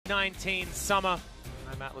19 Summer.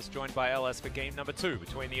 I'm Atlas, joined by LS for game number 2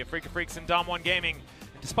 between the Afreeca Freecs and DAMWON Gaming.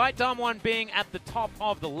 And despite DAMWON being at the top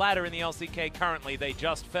of the ladder in the LCK currently, they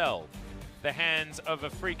just fell the hands of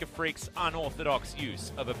Afreeca Freecs' unorthodox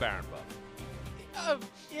use of a Baron buff.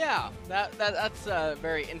 Yeah, that's a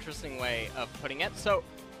very interesting way of putting it. So,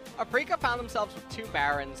 Afreeca found themselves with 2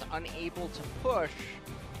 Barons, unable to push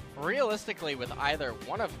realistically with either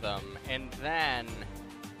one of them, and then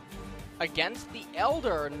against the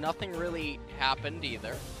Elder, nothing really happened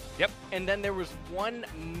either. Yep. And then there was one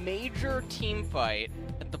major team fight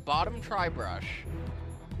at the bottom Tribrush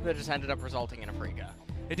that just ended up resulting in Afreeca.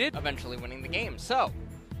 It did. Eventually winning the game. So,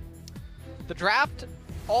 the draft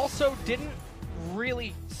also didn't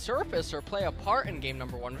really surface or play a part in game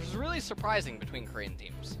number 1, which is really surprising between Korean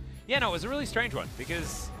teams. Yeah, no, it was a really strange one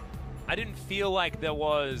because I didn't feel like there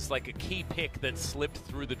was like a key pick that slipped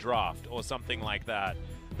through the draft or something like that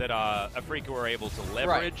Afreeca were able to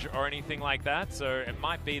leverage or anything like that. So it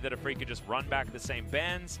might be that Afreeca just run back the same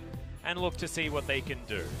bans and look to see what they can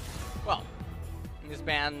do. Well, these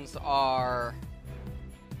bans are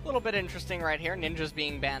a little bit interesting right here. Ninja's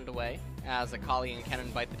being banned away as Akali and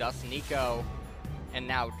Kennen bite the dust. Nico and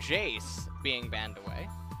now Jace being banned away.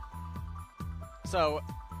 So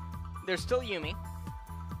there's still Yuumi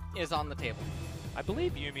is on the table. I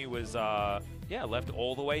believe Yuumi was left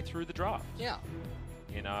all the way through the draft. Yeah.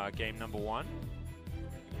 In game number 1.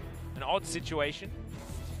 An odd situation,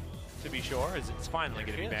 to be sure, as it's finally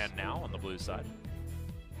going to be banned now on the blue side.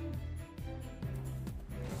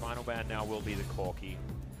 The final ban now will be the Corki.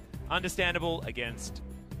 Understandable against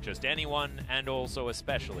just anyone, and also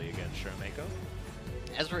especially against ShowMaker.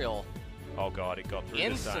 EzReal. Oh god, it got through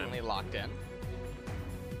this time. Instantly locked in.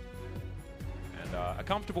 And a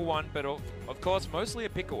comfortable one, but of course mostly a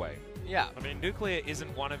pick away. Yeah. I mean, Nuclear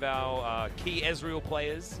isn't one of our key EzReal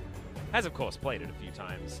players. Has, of course, played it a few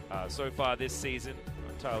times so far this season.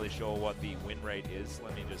 Not entirely sure what the win rate is.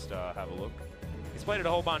 Let me just have a look. He's played it a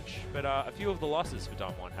whole bunch, but a few of the losses for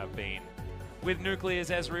DAMWON have been with Nuclear's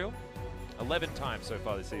EzReal. 11 times so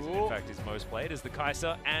far this season, in fact, his most played, as the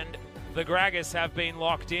Kai'Sa and the Gragas have been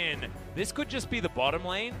locked in. This could just be the bottom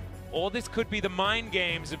lane, or this could be the mind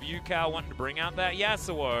games of Ucal wanting to bring out that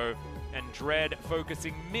Yasuo, and Dread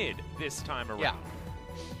focusing mid this time around. Yeah.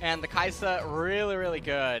 And the Kai'Sa really, really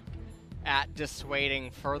good at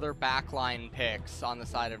dissuading further backline picks on the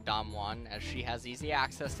side of DAMWON, as she has easy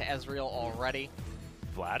access to EzReal already.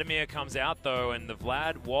 Vladimir comes out, though, and the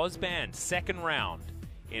Vlad was banned. Second round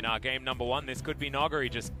in our game number 1. This could be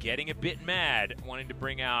Nuguri just getting a bit mad, wanting to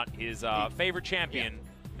bring out his favorite champion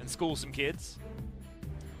and school some kids.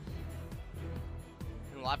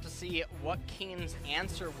 We'll have to see what Kiin's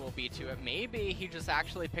answer will be to it. Maybe he just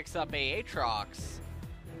actually picks up a Aatrox.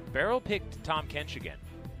 BeryL picked Tahm Kench again.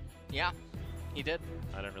 Yeah, he did.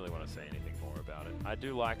 I don't really want to say anything more about it. I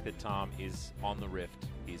do like that Tahm is on the Rift.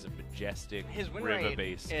 He's a majestic His win river rate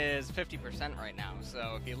beast. is 50% right now,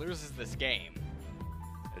 so if he loses this game,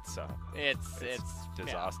 it's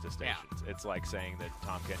disaster stations. Yeah. It's like saying that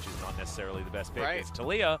Tahm Kench is not necessarily the best pick. Right. It's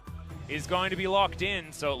Talia is going to be locked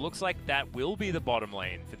in, so it looks like that will be the bottom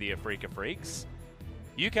lane for the Afreeca Freecs.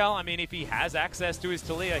 Ucal, I mean, if he has access to his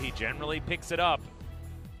Talia, he generally picks it up.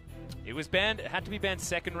 It was banned, it had to be banned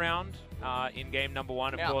second round in game number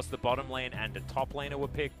 1. Of course, the bottom lane and the top laner were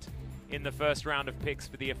picked in the first round of picks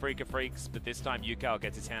for the Afreeca Freecs, but this time Ucal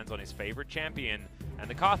gets his hands on his favorite champion, and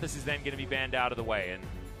the Karthus is then going to be banned out of the way. And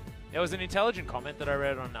there was an intelligent comment that I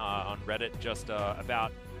read on Reddit just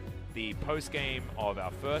about the post-game of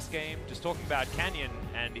our first game, just talking about Canyon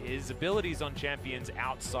and his abilities on champions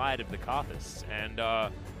outside of the Karthus. And I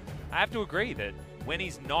have to agree that when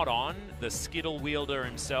he's not on the Skittle wielder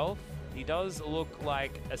himself, he does look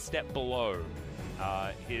like a step below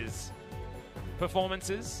his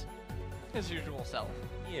performances. His usual self.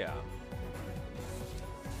 Yeah.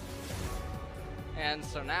 And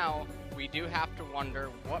so now we do have to wonder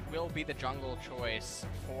what will be the jungle choice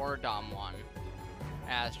for DAMWON,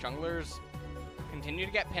 as junglers continue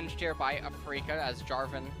to get pinched here by Afreeca, as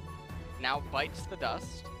Jarvan now bites the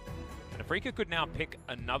dust. And Afreeca could now pick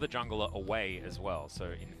another jungler away as well, so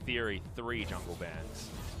in theory 3 jungle bans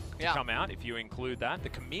to come out if you include that. The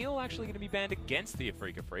Camille actually going to be banned against the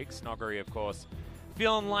Afreeca Freecs. Nuguri, of course,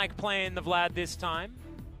 feeling like playing the Vlad this time.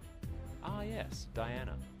 Ah yes,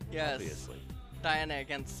 Diana. Yes, obviously. Diana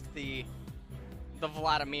against the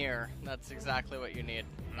Vladimir. That's exactly what you need.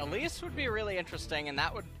 Elise would be really interesting, and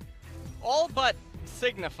that would all but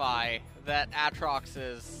signify that Aatrox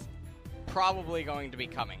is probably going to be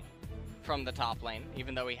coming from the top lane,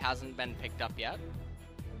 even though he hasn't been picked up yet.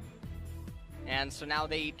 And so now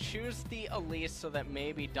they choose the Elise so that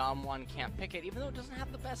maybe DAMWON can't pick it, even though it doesn't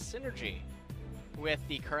have the best synergy with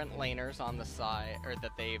the current laners on the side, or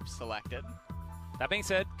that they've selected. That being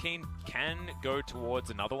said, Kiin can go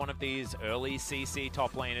towards another one of these early CC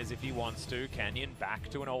top laners if he wants to. Canyon back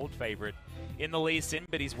to an old favorite in the Lee Sin,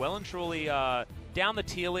 but he's well and truly down the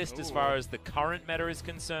tier list as far as the current meta is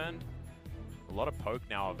concerned. A lot of poke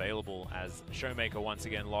now available as ShowMaker once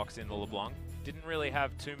again locks in the LeBlanc. Didn't really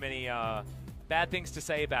have too many bad things to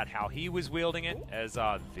say about how he was wielding it, as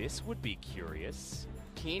this would be curious.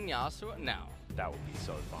 Kiin Yasuo? No. That would be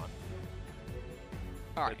so fun.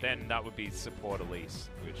 All right. But then that would be support Elise,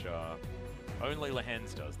 which only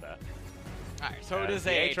Lehens does that. Alright, so it is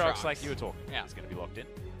the a Aatrox, like you were talking. Yeah. It's going to be locked in.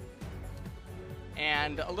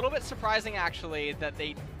 And a little bit surprising, actually, that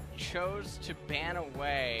they chose to ban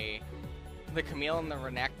away the Camille and the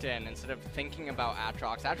Renekton instead of thinking about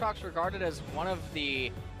Aatrox. Aatrox regarded as one of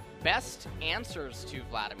the best answers to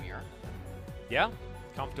Vladimir. Yeah,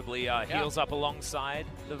 comfortably heals up alongside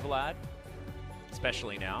the Vlad.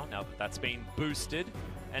 Especially now that that's been boosted.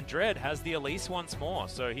 And Dread has the Elise once more,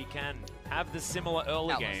 so he can have the similar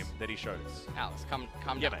early game that he showed us. Alice, come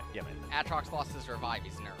down. Yeah, mate. Aatrox lost his revive,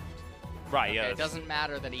 he's nerfed. Right, Okay, yeah. it doesn't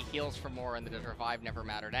matter that he heals for more and that his revive never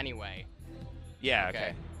mattered anyway. Yeah,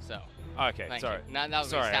 okay. So. Okay, Thank sorry. you. Now we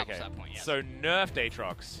established that point, yes. So nerfed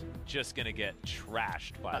Aatrox just going to get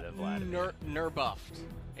trashed by the Vlad. Nerbuffed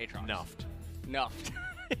Aatrox. Nuffed.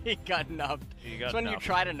 He got nuffed. It's when you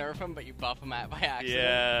try to nerf him, but you buff him by accident.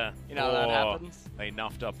 Yeah. You know how that happens? They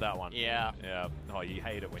nuffed up that one. Yeah. Yeah. Oh, you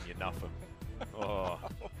hate it when you nuff them. Oh.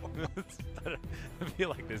 I feel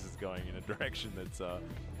like this is going in a direction that's...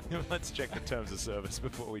 let's check the terms of service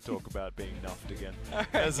before we talk about being nuffed again.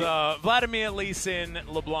 As Vladimir, Lee Sin,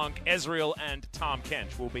 LeBlanc, Ezreal, and Tahm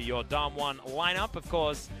Kench will be your DAMWON lineup. Of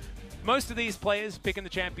course, most of these players picking the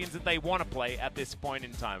champions that they want to play at this point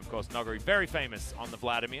in time. Of course, Nuguri, very famous on the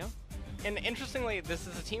Vladimir. And interestingly, this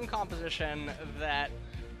is a team composition that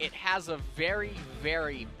it has a very,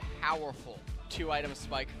 very powerful 2-item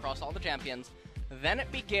spike across all the champions. Then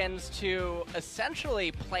it begins to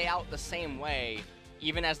essentially play out the same way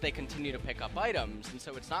even as they continue to pick up items. And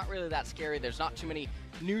so it's not really that scary. There's not too many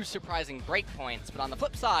new surprising breakpoints. But on the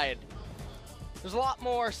flip side, there's a lot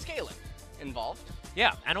more scaling involved.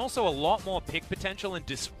 Yeah, and also a lot more pick potential and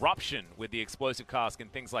disruption with the explosive cask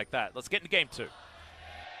and things like that. Let's get into game 2.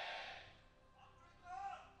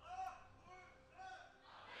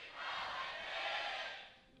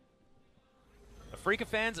 Afreeca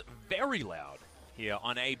fans very loud here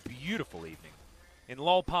on a beautiful evening in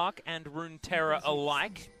Lol Park and Runeterra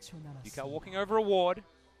alike. Ucal walking over a ward.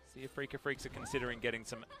 See if Afreeca Freecs are considering getting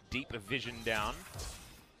some deep vision down.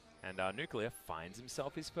 And Nuclear finds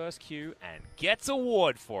himself his first Q and gets a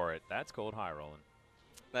ward for it. That's called high rolling.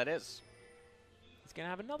 That is. He's going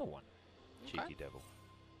to have another one. Okay. Cheeky devil.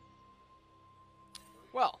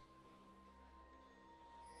 Well,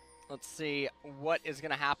 let's see what is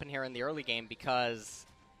going to happen here in the early game, because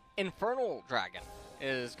Infernal Dragon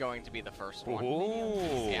is going to be the first one.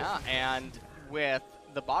 Ooh. Yeah, and with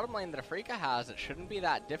the bottom lane that Afreeca has, it shouldn't be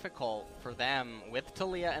that difficult for them with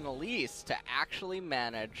Taliyah and Elise to actually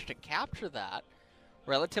manage to capture that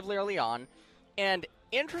relatively early on. And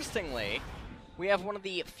interestingly, we have one of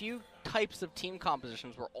the few types of team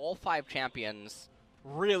compositions where all 5 champions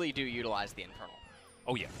really do utilize the Infernal.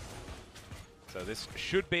 Oh, yeah. So this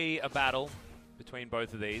should be a battle between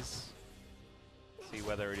both of these. See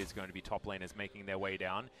whether it is going to be top laners making their way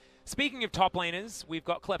down. Speaking of top laners, we've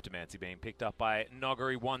got Kleptomancy being picked up by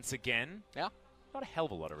Nuguri once again. Yeah. Not a hell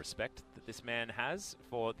of a lot of respect that this man has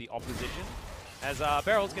for the opposition, as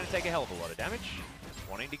BeryL's going to take a hell of a lot of damage.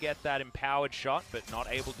 Wanting to get that empowered shot, but not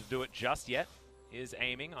able to do it just yet. Is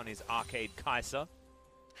aiming on his Arcade Kai'Sa.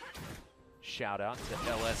 Shout out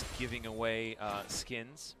to LS giving away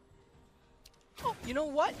skins. Oh, you know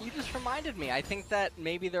what? You just reminded me. I think that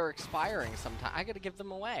maybe they're expiring sometime. I got to give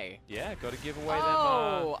them away. Yeah, got to give away them.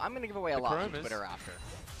 Oh, I'm going to give away a lot on Chromas. Twitter after.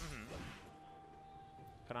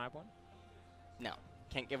 Can I have one? No,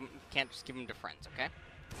 can't give them. Can't just give them to friends, okay?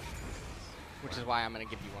 Which is why I'm going to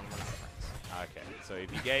give you one. We're not friends. Okay, so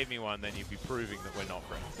if you gave me one, then you'd be proving that we're not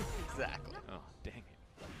friends. Exactly. Oh, dang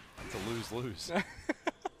it. That's a lose-lose.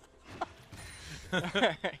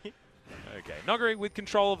 Alright. Okay, Nuguri with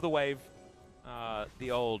control of the wave.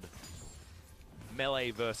 The old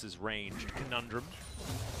melee versus ranged conundrum.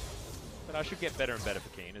 But I should get better and better for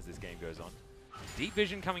Kiin as this game goes on. Deep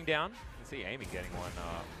vision coming down. You can see Amy getting one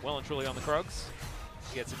well and truly on the Krugs.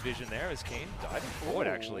 Gets some vision there as Kiin diving forward,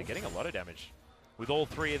 actually, getting a lot of damage with all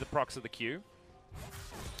 3 of the procs of the Q.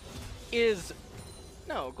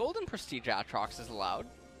 No, Golden Prestige Aatrox is allowed.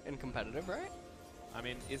 in competitive, right? I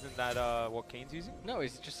mean, isn't that what Kiin's using? No,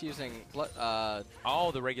 he's just using...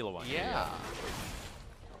 Oh, the regular one. Yeah.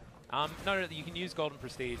 No, you can use Golden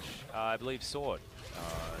Prestige. I believe Sword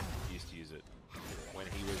used to use it when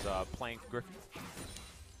he was playing for Griffin.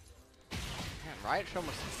 Man, Riot Show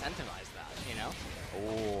must incentivize that, you know?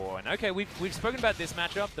 Oh, and okay, we've spoken about this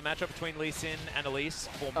matchup, the matchup between Lee Sin and Elise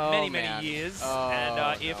for many years.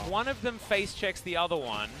 And if one of them face checks the other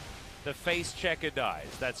one, the face checker dies.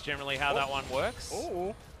 That's generally how that one works.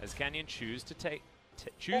 As Canyon chooses to take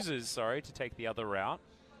the other route.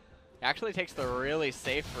 Actually takes the really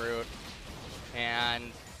safe route, and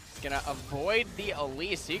he's gonna avoid the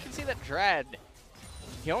Elise. So you can see that Dread,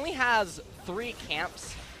 he only has 3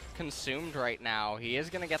 camps consumed right now. He is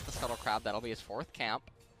gonna get the Scuttle Crab. That'll be his 4th camp.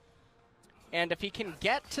 And if he can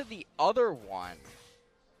get to the other one,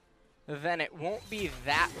 then it won't be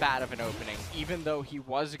that bad of an opening, even though he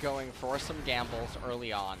was going for some gambles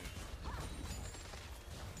early on.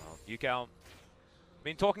 Well, Ucal,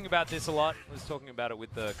 been talking about this a lot. I was talking about it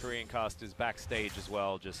with the Korean casters backstage as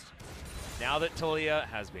well. Just now that Taliyah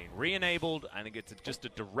has been re-enabled, I think it's just a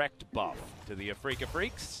direct buff to the Afreeca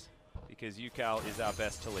Freecs, because Ucal is our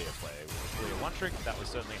best Taliyah player. With Taliyah one trick, that was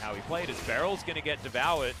certainly how he played. As BeryL's going to get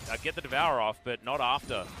the Devour off, but not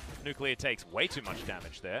after. Nuclear takes way too much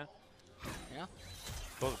damage there. Yeah.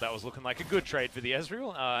 Thought that was looking like a good trade for the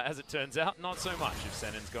Ezreal. As it turns out, not so much if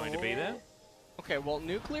Senan's going to be there. Okay, well,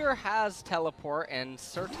 Nuclear has Teleport, and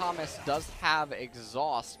Sir Thomas does have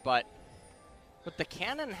Exhaust, but with the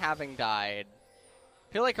cannon having died,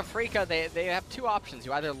 I feel like Afreeca, they have 2 options.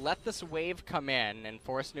 You either let this wave come in and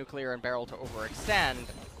force Nuclear and BeryL to overextend,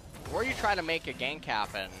 or you try to make a gank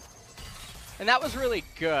happen. And that was really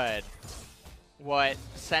good, what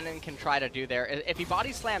Senan can try to do there. If he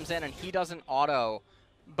body slams in and he doesn't auto,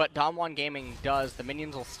 but DAMWON Gaming does, the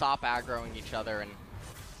minions will stop aggroing each other and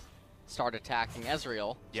start attacking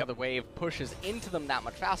Ezreal. So the wave pushes into them that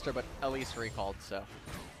much faster, but Elise recalled, so.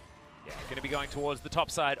 Yeah, going to be going towards the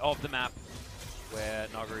top side of the map, where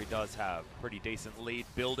Nuguri does have pretty decent lead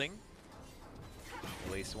building.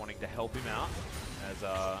 Elise wanting to help him out as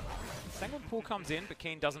Sanguine Pool comes in, but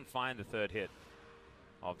Kiin doesn't find the 3rd hit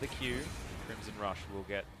of the Q. Crimson Rush will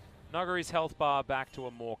get Nuguri's health bar back to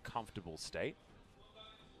a more comfortable state.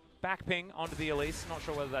 Back ping onto the Elise. Not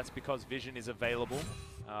sure whether that's because vision is available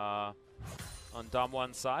on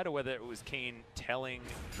DAMWON's side, or whether it was Kiin telling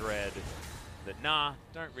Dread that, nah,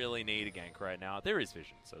 don't really need a gank right now. There is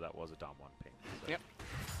vision, so that was a DAMWON ping. So. Yep.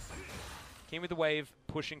 Kiin with the wave,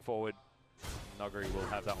 pushing forward. Nuguri will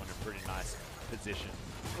have that one in pretty nice position.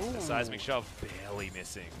 The seismic shove barely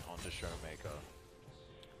missing onto ShowMaker.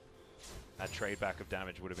 That trade back of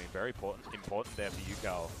damage would have been very important there for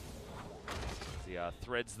Ucal. He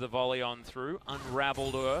threads the volley on through,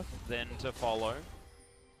 unraveled Earth, then to follow.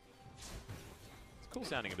 It's a cool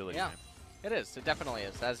sounding ability. Yeah, it is. It definitely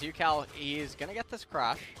is. As Ucal, he's going to get this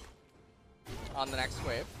crash on the next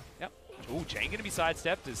wave. Yep. Ooh, Chain going to be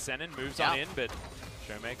sidestepped as Senan moves on in, but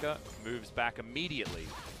ShowMaker moves back immediately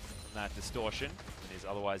from that distortion and is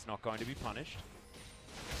otherwise not going to be punished.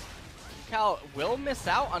 Ucal will miss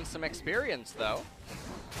out on some experience, though.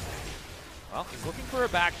 Well, he's looking for a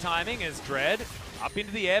back timing as Dread up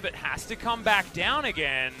into the air, but has to come back down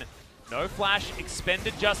again. No flash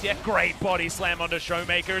expended just yet. Great body slam onto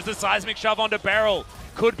ShowMaker as the seismic shove onto BeryL.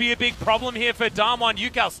 Could be a big problem here for DAMWON.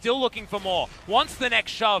 Ucal still looking for more. Wants the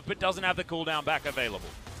next shove, but doesn't have the cooldown back available.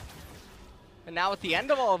 And now at the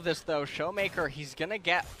end of all of this, though, ShowMaker, he's going to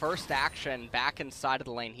get first action back inside of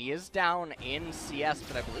the lane. He is down in CS,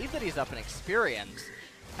 but I believe that he's up in experience.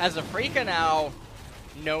 As Afreeca now,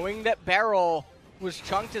 knowing that BeryL was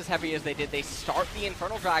chunked as heavy as they did, they start the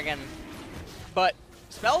Infernal Dragon, but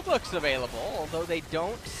Spellbook's available, although they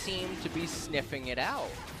don't seem to be sniffing it out.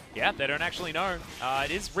 Yeah, they don't actually know.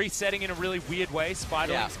 It is resetting in a really weird way.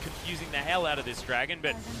 Spiderling's confusing the hell out of this dragon,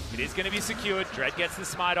 but it is going to be secured. Dread gets the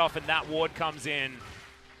smite off, and that ward comes in.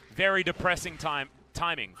 Very depressing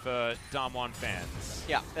timing for DAMWON fans.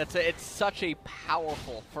 Yeah, it's such a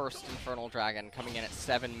powerful first Infernal Dragon coming in at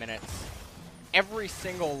 7 minutes. Every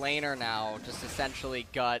single laner now just essentially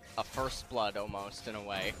got a first blood almost in a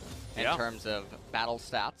way in terms of battle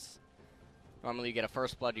stats. Normally you get a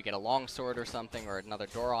first blood, you get a longsword or something, or another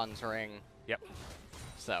Doran's ring. Yep.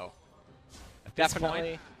 So, at this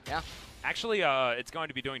definitely, point, actually, it's going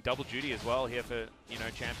to be doing double duty as well here for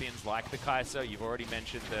champions like the Kai'Sa. You've already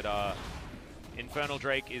mentioned that Infernal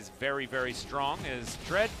Drake is very, very strong as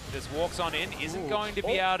Dread just walks on in, isn't going to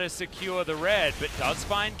be able to secure the red, but does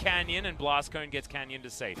find Canyon, and Blast Cone gets Canyon to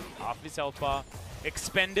safety. Half of his health bar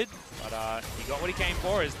expended, but he got what he came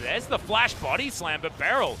for. There's the flash body slam, but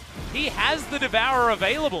BeryL, he has the Devourer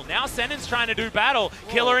available. Now Senan's trying to do battle.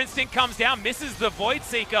 Killer Instinct comes down, misses the Void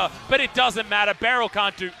Seeker, but it doesn't matter. BeryL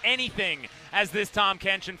can't do anything, as this time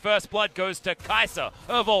Kenshin First Blood goes to Kai'Sa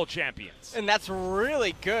of all champions. And that's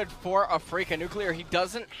really good for Afreeca Nuclear. He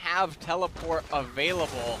doesn't have teleport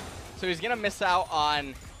available, so he's going to miss out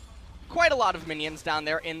on quite a lot of minions down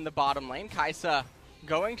there in the bottom lane. Kai'Sa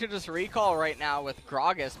going to just recall right now with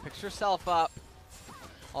Gragas. Picks herself up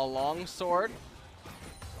a long sword.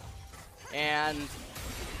 And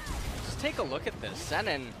just take a look at this.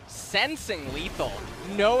 Senan sensing lethal,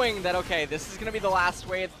 knowing that, okay, this is going to be the last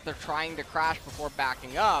wave that they're trying to crash before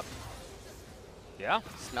backing up. Yeah.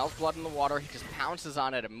 Smells blood in the water. He just pounces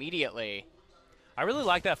on it immediately. I really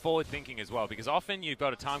like that forward thinking as well, because often you've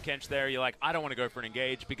got a Tahm Kench there, you're like, I don't want to go for an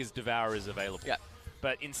engage because Devour is available. Yeah.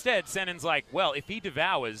 But instead, Senan's like, well, if he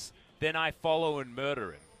devours, then I follow and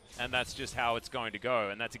murder him. And that's just how it's going to go,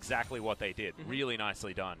 and that's exactly what they did. Really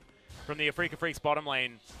nicely done. From the Afreeca Freecs bottom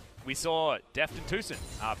lane, we saw Deft and Tucson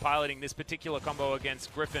piloting this particular combo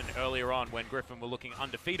against Griffin earlier on when Griffin were looking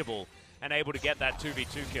undefeatable and able to get that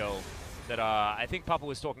 2v2 kill that I think Papa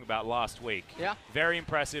was talking about last week. Yeah. Very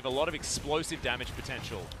impressive. A lot of explosive damage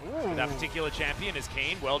potential for that particular champion as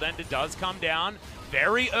Kiin. Well-ended does come down.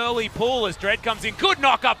 Very early pull as Dread comes in. Good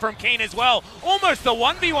knock up from Kiin as well. Almost the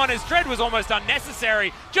 1v1 as Dread was almost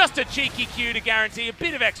unnecessary. Just a cheeky Q to guarantee a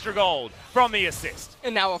bit of extra gold from the assist.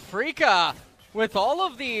 And now Afreeca, with all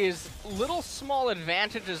of these little small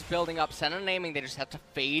advantages building up, Senan naming, they just have to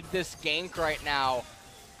fade this gank right now.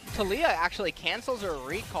 Talia actually cancels her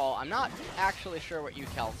recall. I'm not actually sure what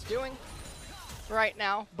Ucal's doing right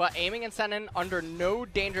now, but aiming and Senan under no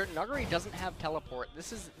danger. Nuguri doesn't have teleport.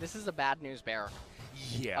 This is a bad news bear.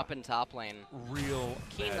 Yeah. Up in top lane. Real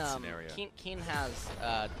bad scenario. Kiin has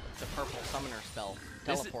the purple summoner spell.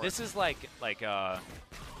 Teleport. This is like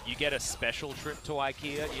you get a special trip to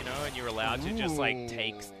IKEA, you know, and you're allowed to just like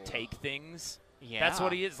take things. Yeah. That's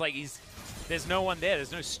what he is. Like there's no one there.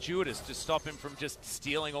 There's no stewardess to stop him from just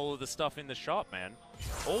stealing all of the stuff in the shop, man.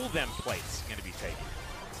 All them plates are going to be taken.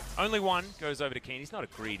 Only one goes over to Kiin. He's not a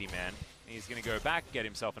greedy man. He's going to go back, get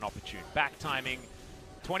himself an opportune back timing.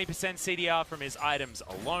 20% CDR from his items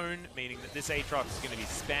alone, meaning that this Aatrox is going to be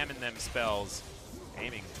spamming them spells,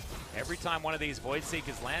 aiming. Every time one of these Void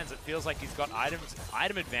Seekers lands, it feels like he's got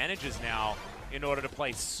item advantages now in order to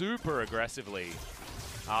play super aggressively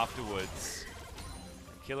afterwards.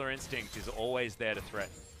 Killer Instinct is always there to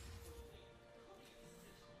threaten.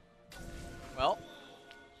 Well,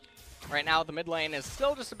 right now the mid lane is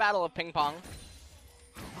still just a battle of ping pong.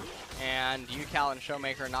 And Ucal and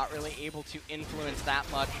ShowMaker are not really able to influence that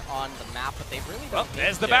much on the map, but they really don't. Well,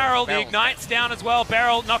 there's the barrel. The Ignite's down as well.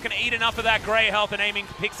 BeryL not going to eat enough of that gray health, and aiming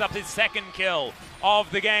picks up his second kill of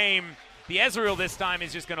the game. The Ezreal this time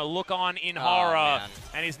is just going to look on in horror,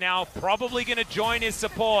 and he's now probably going to join his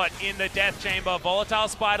support in the Death Chamber. Volatile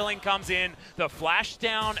Spiderling comes in, the Flash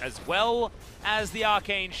down as well as the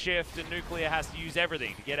Arcane Shift, and Nuclear has to use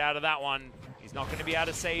everything to get out of that one. He's not going to be able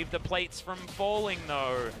to save the plates from falling,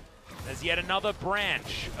 though. As yet another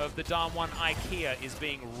branch of the DAMWON IKEA is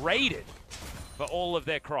being raided for all of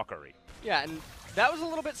their crockery. Yeah, and that was a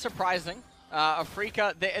little bit surprising.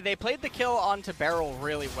 Afreeca, they played the kill onto BeryL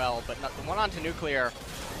really well, but not the one onto Nuclear.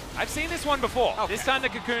 I've seen this one before. Okay. This time the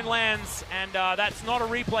Cocoon lands, and that's not a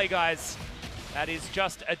replay, guys. That is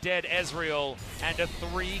just a dead Ezreal and a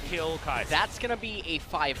 3-kill Kai'Sa. That's going to be a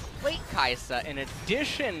 5-plate Kai'Sa in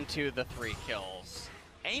addition to the 3 kills.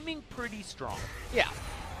 Aiming pretty strong. Yeah.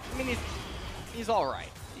 I mean, he's all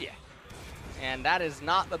right. Yeah. And that is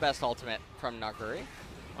not the best ultimate from Nuguri.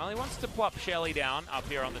 Well, he wants to plop Shelly down up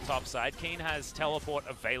here on the top side. Kiin has teleport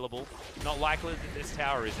available. Not likely that this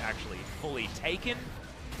tower is actually fully taken.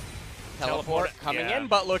 Teleport coming in,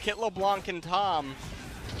 but look at LeBlanc and Tom.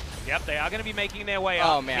 Yep, they are going to be making their way up.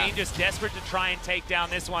 Oh, man. Kiin just desperate to try and take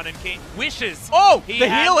down this one, and Kiin wishes. Oh, the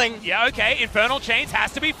healing. Yeah, okay. Infernal Chains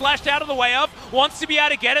has to be flashed out of the way of. Wants to be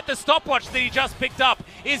able to get it. The stopwatch that he just picked up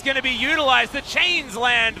is going to be utilized. The chains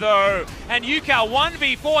land, though. And Ucal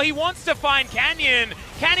 1v4. He wants to find Canyon.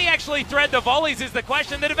 Can he actually thread the volleys is the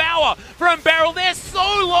question. The Devour from BeryL. They're so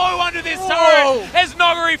low under this turret as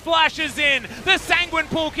Nuguri flashes in. The Sanguine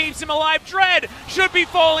Pool keeps him alive. Dread should be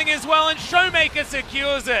falling as well, and ShowMaker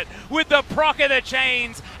secures it with the proc of the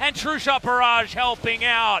chains, and True Shot Barrage helping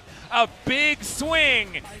out. A big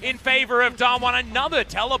swing in favor of DAMWON. Another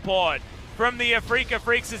teleport from the Afreeca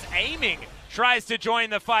Freecs is aiming tries to join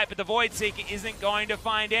the fight, but the Void Seeker isn't going to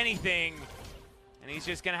find anything. And he's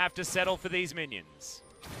just going to have to settle for these minions.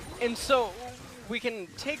 And so we can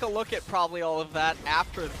take a look at probably all of that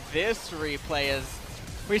after this replay as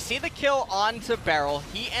we see the kill onto BeryL.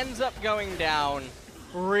 He ends up going down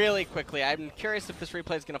really quickly. I'm curious if this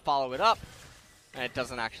replay is going to follow it up. And it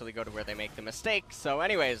doesn't actually go to where they make the mistake. So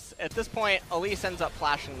anyways, at this point, Elise ends up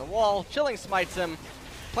flashing the wall. Chilling smites him,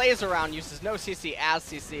 plays around, uses no CC as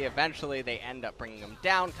CC. Eventually, they end up bringing him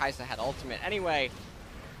down. Kaisa had ultimate anyway.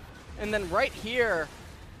 And then right here,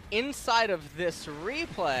 inside of this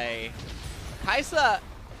replay, Kaisa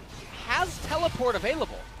has teleport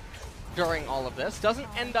available during all of this. Doesn't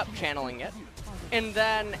end up channeling it. And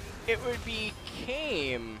then it would be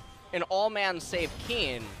Kiin, an all-man save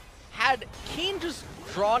Kiin. Had Kiin just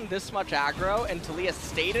drawn this much aggro and Taliyah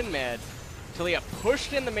stayed in mid, Taliyah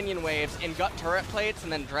pushed in the minion waves and got turret plates,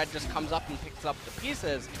 and then Dread just comes up and picks up the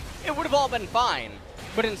pieces, it would have all been fine.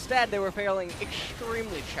 But instead, they were failing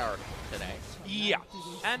extremely charitable today. Yeah.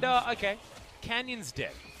 And, okay. Canyon's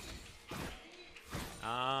dead.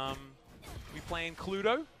 We playing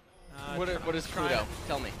Cluedo? What is Cluedo?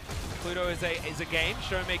 Tell me. Cluedo is a game.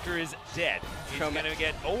 ShowMaker is dead. He's going to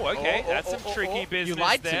get... Oh, okay. That's some tricky business you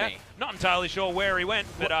lied there. To me. Not entirely sure where he went,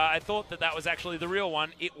 but I thought that was actually the real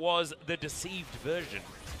one. It was the deceived version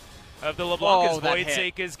of the LeBlanc. Void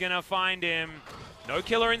Seeker's going to find him. No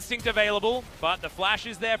killer instinct available, but the flash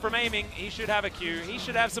is there from aiming. He should have a Q. He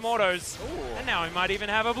should have some autos. Ooh. And now he might even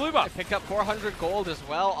have a blue buff. I picked up 400 gold as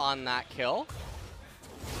well on that kill.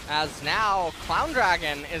 As now, Clown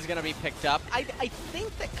Dragon is going to be picked up. I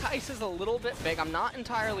think that Kaisa's a little bit big. I'm not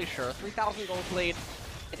entirely sure. 3,000 gold lead.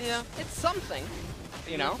 Yeah, it's something,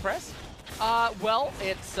 you know. Impressed? Well,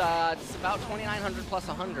 it's about 2,900 plus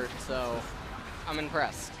 100, so I'm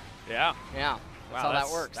impressed. Yeah. Yeah. That's how that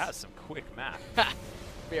works. That's some quick math.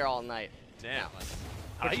 Be here all night. Damn.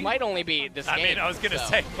 Which might only be this game. I mean, I was going to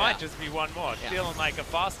say, might just be one more. Yeah. Feeling like a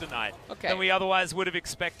faster night than we otherwise would have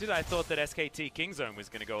expected. I thought that SKT Kingzone was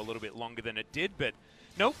going to go a little bit longer than it did, but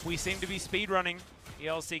nope, we seem to be speedrunning the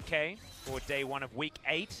LCK for day 1 of week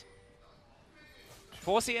 8.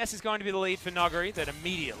 4CS is going to be the lead for Nuguri. That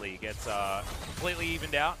immediately gets completely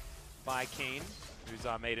evened out by Kiin, who's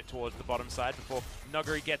made it towards the bottom side before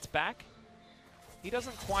Nuguri gets back. He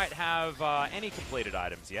doesn't quite have any completed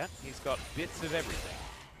items yet. He's got bits of everything.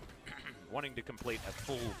 Wanting to complete a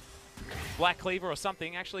full Black Cleaver or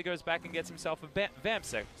something, actually goes back and gets himself a Vamp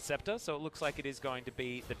Scepter, so it looks like it is going to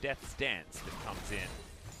be the Death's Dance that comes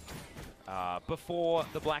in before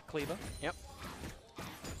the Black Cleaver. Yep.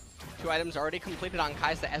 2 items already completed on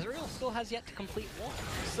Kaisa. Ezreal still has yet to complete 1.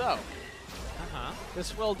 So,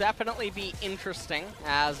 this will definitely be interesting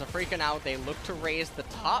as Afreeca now, they look to raise the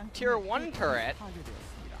top tier 1 turret.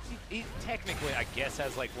 He technically, I guess,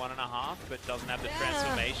 has like 1.5, but doesn't have the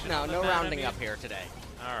transformation. No rounding up here today.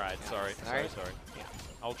 All right, sorry. Yeah.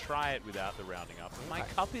 I'll try it without the rounding up. My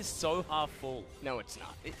cup is so half full. No, it's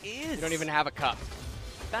not. It is. You don't even have a cup.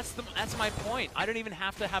 That's my point. I don't even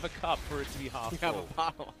have to have a cup for it to be half full. You have a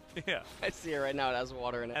bottle. Yeah. I see it right now. It has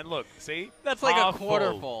water in it. And look, see? That's like a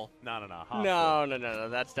quarter full. No, half full. No.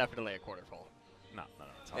 That's definitely a quarter full. No.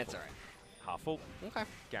 It's all right. Half full. Okay.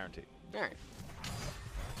 Guaranteed. All right.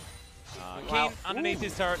 Kiin underneath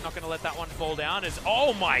his turret, not going to let that one fall down.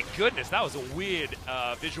 Oh my goodness, that was a weird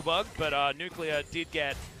visual bug, but Nuclear did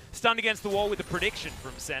get stunned against the wall with a prediction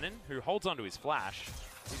from Senan, who holds onto his flash.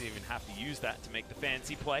 Didn't even have to use that to make the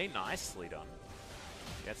fancy play. Nicely done.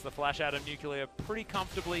 Gets the flash out of Nuclear pretty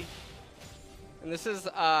comfortably. And this is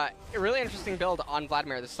a really interesting build on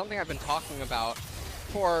Vladimir. This is something I've been talking about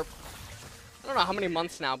for I don't know how many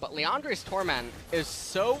months now, but Liandry's Torment is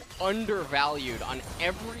so undervalued on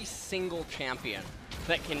every single champion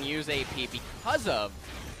that can use AP because of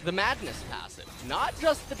the Madness passive. Not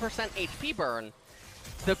just the percent HP burn,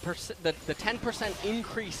 the 10%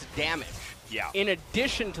 increased damage. Yeah. In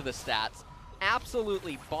addition to the stats,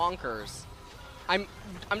 absolutely bonkers. I'm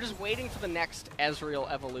just waiting for the next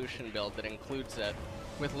Ezreal evolution build that includes it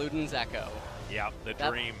with Luden's Echo. Yeah, the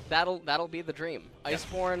dream. That'll be the dream. Yep.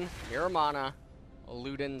 Iceborne, Miramana,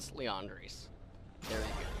 Luden's, Liandry's. There you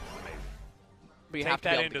go. But you Take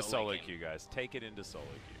that into solo queue, guys. Take it into solo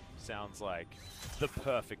queue. Sounds like the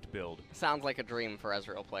perfect build. Sounds like a dream for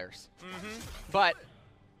Ezreal players. But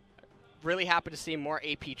really happy to see more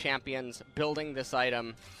AP champions building this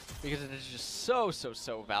item because it is just so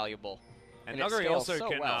valuable. And Nuguri also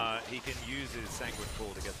he can use his Sanguine Pool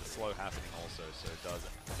to get the slow happening also, so it does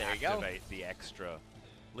activate the extra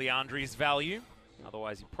Liandry's value.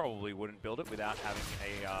 Otherwise, you probably wouldn't build it without having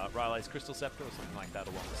a Rylai's Crystal Scepter or something like that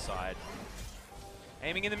along the side.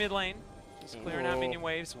 Aiming in the mid lane. Just clearing out minion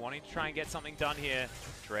waves, wanting to try and get something done here.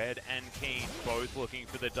 Dread and Kiin both looking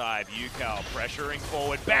for the dive. Ucal pressuring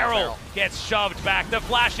forward. BeryL gets shoved back. The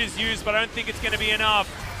flash is used, but I don't think it's going to be enough.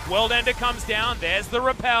 World Ender comes down. There's the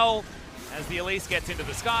repel. As the Elise gets into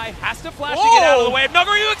the sky, has to flash to get out of the way.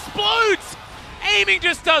 Nuguri explodes! Aiming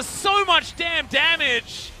just does so much damn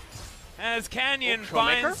damage. As Canyon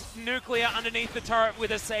finds Nuclear underneath the turret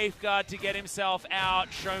with a safeguard to get himself out.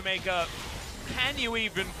 ShowMaker, can you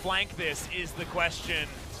even flank this is the question.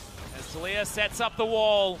 As Talia sets up the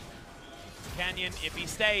wall. Canyon, if he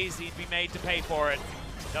stays, he'd be made to pay for it.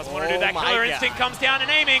 Doesn't want to do that. Killer Instinct comes down and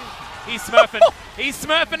aiming. He's smurfing. He's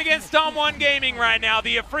smurfing against DAMWON Gaming right now.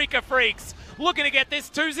 The Afreeca Freecs looking to get this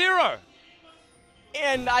 2-0.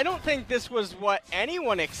 And I don't think this was what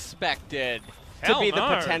anyone expected to be the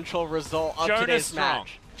potential result of today's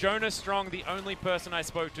match. Jonah Strong, the only person I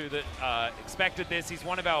spoke to that expected this. He's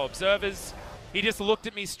one of our observers. He just looked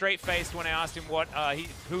at me straight-faced when I asked him what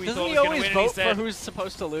who he thought was going to win. Doesn't he always vote for who's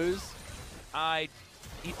supposed to lose?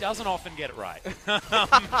 He doesn't often get it right.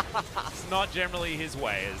 It's not generally his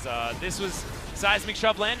way. This was Seismic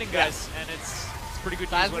Shove landing, guys, and it's pretty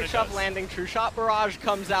good news when it Seismic Shove landing, True Shot Barrage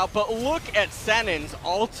comes out, but look at Senan's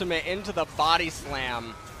ultimate into the body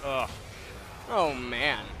slam. Ugh. Oh,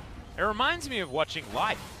 man. It reminds me of watching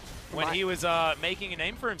Life when he was making a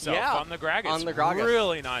name for himself on the Gragas. On the Gragas.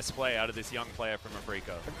 Really nice play out of this young player from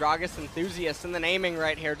Afreeca. A Gragas enthusiast in the naming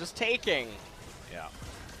right here, just taking. Yeah.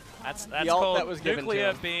 That's the called that was given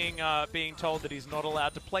Nuclear to being told that he's not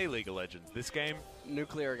allowed to play League of Legends. This game,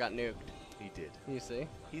 Nuclear got nuked. He did. You see?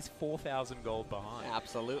 He's 4,000 gold behind.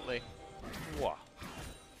 Absolutely. Wow.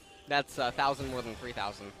 That's 1,000 more than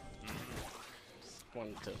 3,000. Just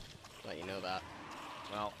wanted to let you know that.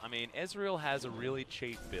 Well, I mean, Ezreal has a really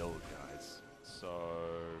cheap build, guys. So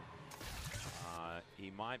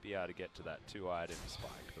he might be able to get to that 2-item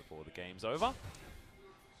spike before the game's over.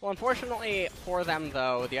 Well, unfortunately for them,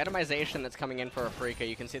 though, the itemization that's coming in for Afreeca,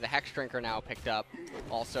 you can see the Hex Drinker now picked up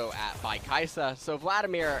also by Kai'Sa. So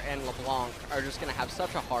Vladimir and LeBlanc are just going to have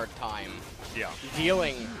such a hard time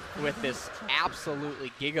dealing with this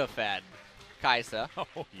absolutely giga-fed Kai'Sa.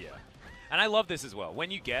 Oh, yeah. And I love this as well. When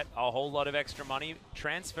you get a whole lot of extra money,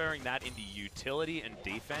 transferring that into utility and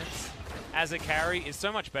defense as a carry is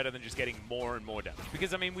so much better than just getting more and more damage.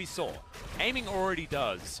 Because, I mean, we saw, aiming already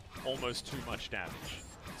does almost too much damage.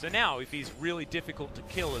 So now, if he's really difficult to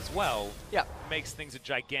kill as well, it makes things a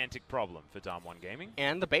gigantic problem for DAMWON Gaming.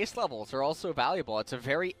 And the base levels are also valuable. It's a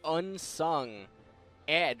very unsung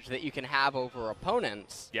edge that you can have over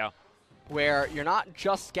opponents. Yeah. Where you're not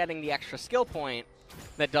just getting the extra skill point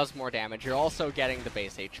that does more damage, you're also getting the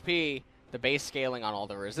base HP, the base scaling on all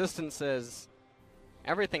the resistances.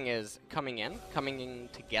 Everything is coming in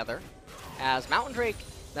together. As Mountain Drake,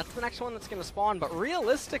 that's the next one that's going to spawn, but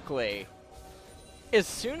realistically, as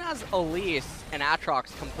soon as Elise and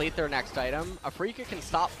Aatrox complete their next item, Afreeca can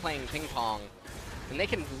stop playing ping pong, and they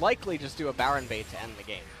can likely just do a Baron bait to end the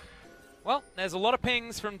game. Well, there's a lot of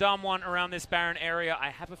pings from DAMWON around this Baron area.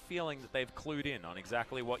 I have a feeling that they've clued in on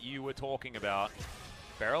exactly what you were talking about.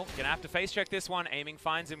 BeryL gonna have to face check this one. Aiming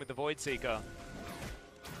finds him with the Void Seeker.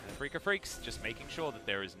 Afreeca Freecs just making sure that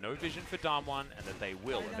there is no vision for DAMWON and that they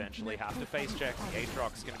will eventually have to face check. The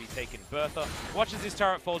Aatrox is going to be taking Bertha. Watches his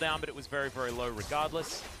turret fall down, but it was very, very low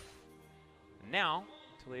regardless. And now,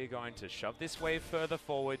 Talia going to shove this wave further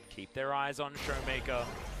forward, keep their eyes on ShowMaker.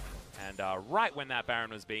 And right when that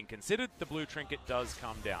Baron was being considered, the blue trinket does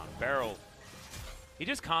come down. BeryL, he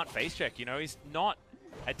just can't face check, you know, he's not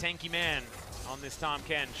a tanky man on this Tahm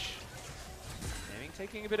Kench.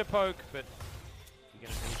 Taking a bit of poke, but you're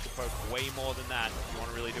going to need to poke way more than that if you want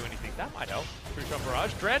to really do anything. That might help. True Shot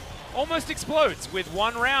Barrage. Dread almost explodes with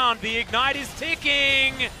one round. The Ignite is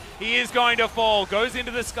ticking. He is going to fall. Goes into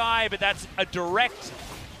the sky, but that's a direct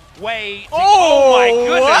way to... Oh my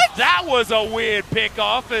goodness. What? That was a weird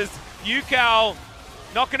pick-off as Ucal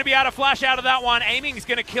not going to be able to flash out of that one. Aiming is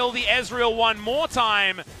going to kill the Ezreal one more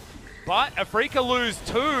time. But Afreeca lose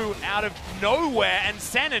 2 out of nowhere, and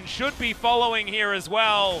Senan should be following here as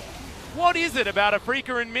well. What is it about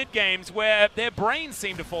Afreeca in mid-games where their brains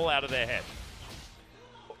seem to fall out of their head?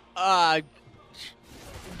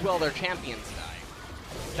 Well, their champions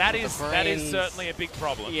die. That is certainly a big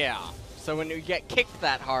problem. Yeah. So when you get kicked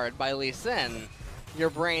that hard by Lee Sin, your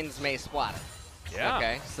brains may splatter. Yeah.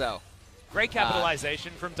 Okay, so. Great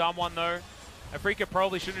capitalization from DAMWON, though. Afreeca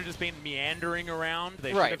probably shouldn't have just been meandering around.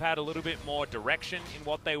 They should have had a little bit more direction in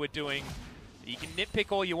what they were doing. You can nitpick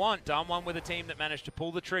all you want. DAMWON with a team that managed to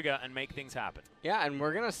pull the trigger and make things happen. Yeah, and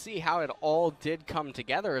we're going to see how it all did come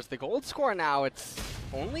together. As the gold score now, it's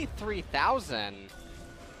only 3,000.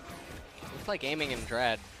 Looks like Aiming and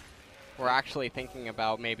Dread we're actually thinking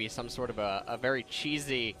about maybe some sort of a very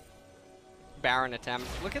cheesy Baron attempt.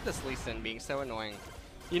 Look at this Lee Sin being so annoying.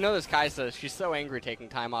 You know this Kai'Sa, she's so angry taking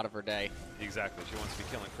time out of her day. Exactly, she wants to be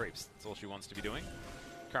killing creeps. That's all she wants to be doing.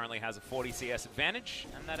 Currently has a 40 CS advantage,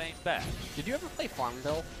 and that ain't bad. Did you ever play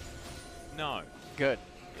Farmville? No. Good.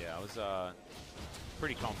 Yeah, I was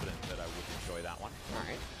pretty confident that I would enjoy that one. All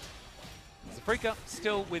right. Afreeca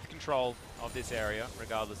still with control of this area,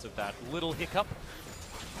 regardless of that little hiccup.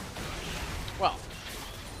 Well,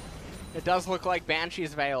 it does look like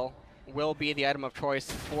Banshee's Veil will be the item of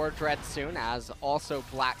choice for Dread soon, as also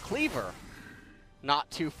Black Cleaver not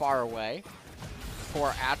too far away for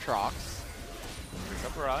Aatrox.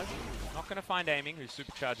 Afreeca Barrage, not going to find aiming, who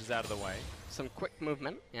supercharges out of the way. Some quick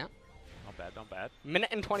movement, yeah. Not bad, not bad. Minute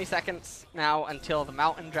and 20 seconds now until the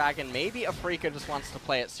Mountain Dragon. Maybe Afreeca just wants to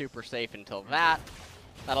play it super safe until that.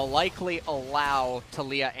 That'll likely allow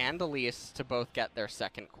Taliyah and Elise to both get their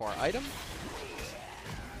second core item.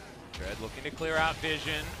 Dread looking to clear out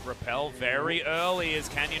vision. Repel very early as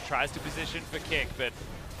Canyon tries to position for kick, but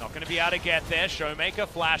not going to be able to get there. ShowMaker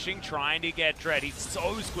flashing, trying to get Dread. He's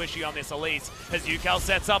so squishy on this Elise as Ucal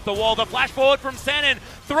sets up the wall. The flash forward from Senan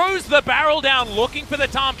throws the barrel down, looking for the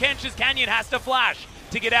Tahm Kench as Canyon has to flash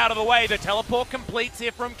to get out of the way. The teleport completes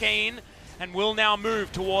here from Kiin and will now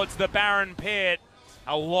move towards the Baron pit.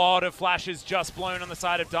 A lot of flashes just blown on the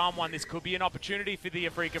side of DAMWON. This could be an opportunity for the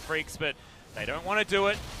Afreeca Freecs, but they don't want to do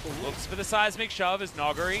it. Looks for the seismic shove as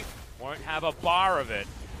Nuguri won't have a bar of it.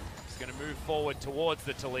 He's going to move forward towards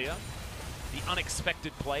the Taliyah. The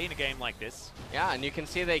unexpected play in a game like this. Yeah, and you can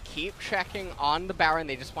see they keep checking on the Baron.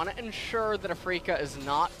 They just want to ensure that Afreeca is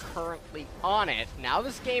not currently on it. Now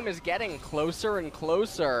this game is getting closer and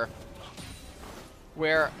closer,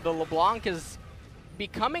 where the LeBlanc is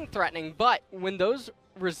becoming threatening, but when those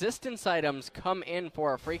resistance items come in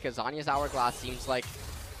for Afreeca, Zhonya's Hourglass seems like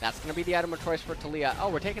that's going to be the item of choice for Taliyah. Oh,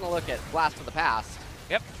 we're taking a look at Blast of the Past.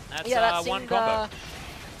 Yep, that's that one seemed, combo.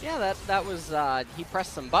 Yeah, that was, he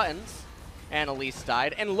pressed some buttons, and Elise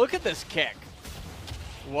died. And look at this kick.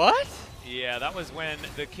 What? Yeah, that was when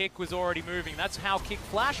the kick was already moving. That's how kick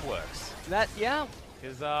flash works. Yeah.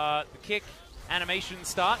 Because the kick animation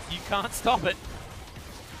starts, you can't stop it.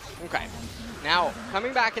 Okay. Now,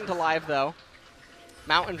 coming back into live, though,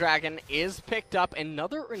 Mountain Dragon is picked up.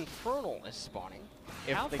 Another Infernal is spawning.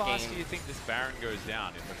 How fast do you think this Baron goes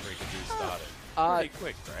down if Afreeca do start it? Pretty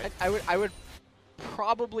quick, right? I would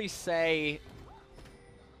probably say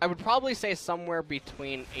somewhere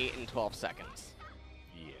between 8 and 12 seconds.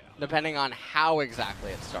 Yeah. Depending on how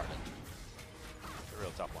exactly it started. It's a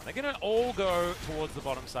real tough one. They're going to all go towards the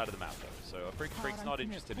bottom side of the map, though. So Afreeca Freecs not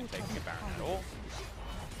interested in taking a Baron at all.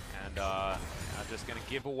 And are just going to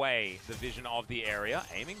give away the vision of the area.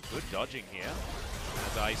 Aiming, good dodging here.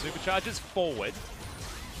 As he supercharges forward.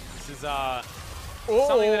 This is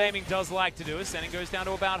something that aiming does like to do, as Senan goes down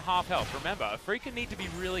to about half health. Remember, Afreeca need to be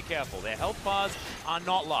really careful. Their health bars are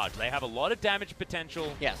not large. They have a lot of damage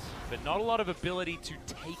potential, yes, but not a lot of ability to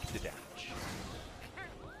take the damage.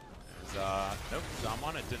 Nope,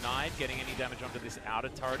 someone are denied getting any damage onto this outer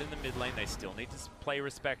turret in the mid lane. They still need to play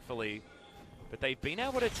respectfully. But they've been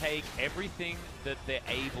able to take everything that they're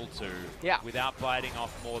able to without biting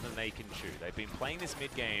off more than they can chew. They've been playing this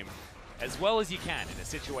mid-game as well as you can in a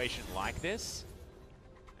situation like this.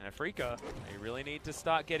 And Afreeca, they really need to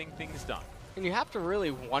start getting things done. And you have to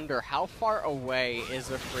really wonder how far away is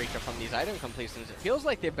Afreeca from these item completions. It feels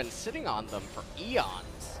like they've been sitting on them for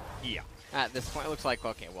eons. Yeah. At this point, it looks like,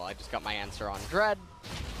 okay, well, I just got my answer on Dread.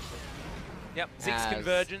 Yep, 6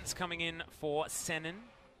 convergence coming in for Senan.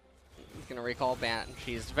 He's going to recall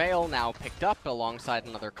Banshee's Veil, now picked up alongside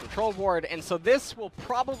another control board. And so this will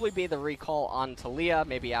probably be the recall on Taliyah,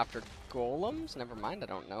 maybe after Golems. Never mind, I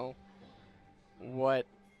don't know what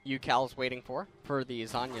Ucal's waiting for the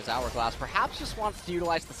Zhonya's Hourglass. Perhaps just wants to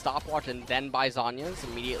utilize the stopwatch and then buy Zhonya's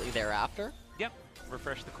immediately thereafter. Yep,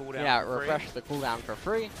 refresh the cooldown refresh the cooldown for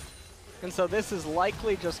free. And so this is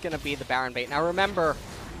likely just going to be the Baron bait. Now remember,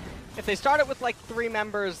 if they start it with like 3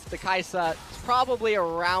 members, the Kai'Sa, it's probably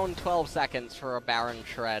around 12 seconds for a Baron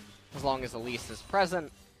shred, as long as Elise is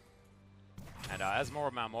present. And Asmor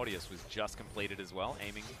of Malmortius was just completed as well,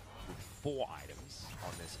 aiming with 4 items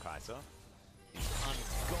on this Kai'Sa. He's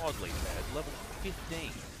ungodly fed, level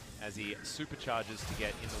 15, as he supercharges to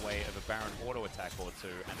get in the way of a Baron auto attack or 2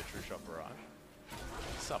 and a True Shot Barrage.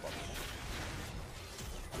 Suboptimal.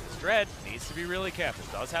 Dread needs to be really careful.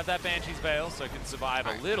 Does have that Banshee's Veil, so can survive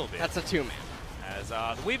a little bit. That's a 2-man. As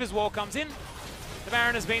the Weaver's Wall comes in, the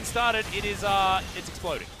Baron has been started. It is, it's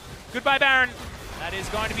exploding. Goodbye, Baron. That is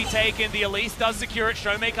going to be taken. The Elise does secure it.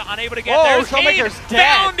 ShowMaker unable to get Oh, there. ShowMaker's Kiin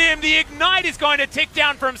dead. found him. The Ignite is going to tick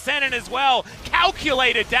down from Senan as well.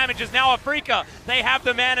 Calculated damage is now Afreeca. They have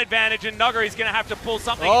the man advantage, and Nuguri is going to have to pull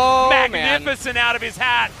something magnificent out of his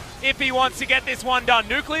hat if he wants to get this one done.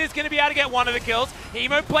 Nuclear is going to be able to get one of the kills.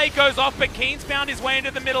 Emo play goes off, but Kiin's found his way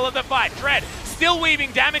into the middle of the fight. Dread still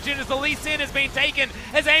weaving damage in as the Lee Sin has been taken,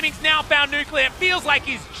 as Aiming's now found Nuclear. It feels like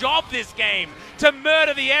his job this game to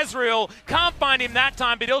murder the Ezreal. Can't find him that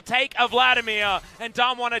time, but he'll take a Vladimir, and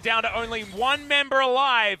DAMWON are down to only one member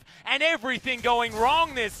alive, and everything going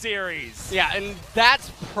wrong this series. Yeah, and that's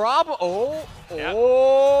probably... Yep.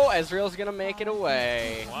 Oh, Ezreal's going to make it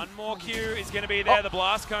away. One more Q is going to be there, the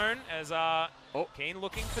Blast Cone, as Kiin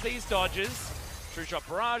looking for these dodges. True Shot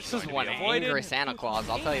Barrage. This is one angry Santa Claus,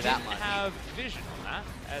 I'll tell you that much. Have vision on that,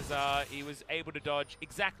 as he was able to dodge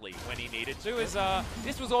exactly when he needed to, as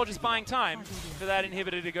this was all just buying time for that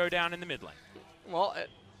inhibitor to go down in the mid lane. Well,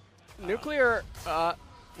 Nuclear...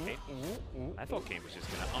 I thought Kiin was just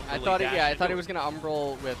going to I thought he was going to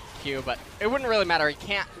Umbral with Q, but it wouldn't really matter. He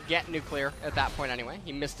can't get Nuclear at that point anyway.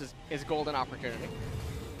 He missed his golden opportunity.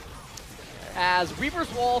 As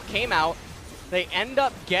Weaver's Wall came out, they end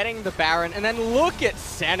up getting the Baron, and then look at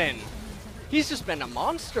Senan. He's just been a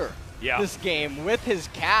monster this game with his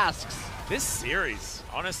casks. This series,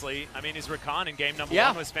 honestly, I mean, his Rakan in game number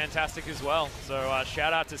 1 was fantastic as well. So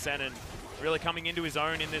shout out to Senan, really coming into his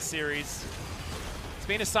own in this series. It's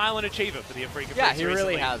been a silent achiever for the Afreeca Freecs. Yeah, he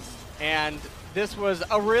really has. And this was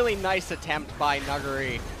a really nice attempt by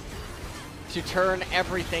Nuguri to turn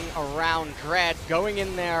everything around. Dread going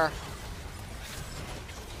in there.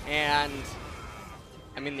 And,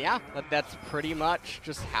 I mean, yeah, that's pretty much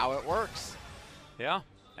just how it works. Yeah,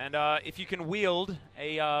 and if you can wield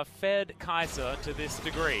a fed Kai'Sa to this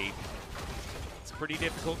degree, it's pretty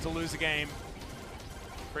difficult to lose a game.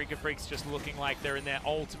 Afreeca Freecs just looking like they're in their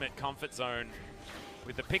ultimate comfort zone.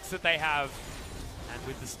 With the picks that they have, and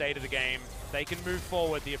with the state of the game, they can move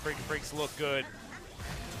forward. The Afreeca Freecs look good.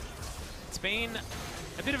 It's been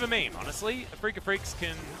a bit of a meme, honestly. Afreeca Freecs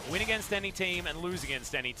can win against any team and lose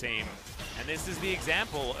against any team. And this is the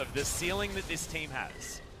example of the ceiling that this team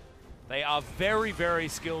has. They are very, very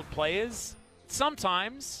skilled players.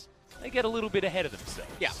 Sometimes they get a little bit ahead of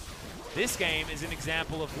themselves. Yeah. This game is an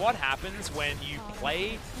example of what happens when you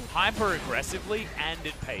play hyper-aggressively and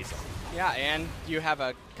it pays off. Yeah, and you have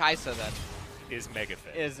a Kai'Sa that is mega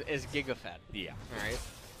fed. Is giga fed. Yeah. All right.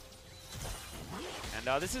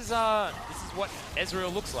 And this is what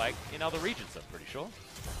Ezreal looks like in other regions, I'm pretty sure.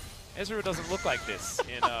 Ezreal doesn't look like this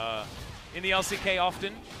in the LCK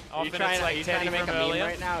often. Are you trying to make a meme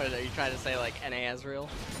right now, or are you trying to say like NA Ezreal?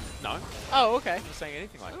 No. Oh, okay. I'm not saying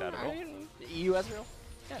anything like that at all. EU Ezreal?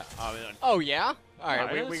 Yeah. I mean, oh yeah. All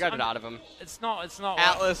right, no, we got it out of him. It's not.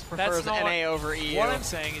 Atlas prefers NA over EU. What I'm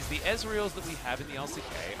saying is the Ezreals that we have in the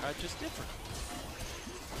LCK are just different.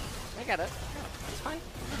 I get it. Yeah, it's fine.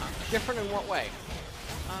 Different in what way?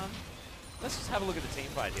 Let's just have a look at the team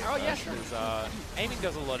fight here. Oh yeah, sure. Aiming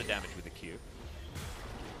does a lot of damage with the Q.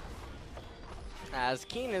 As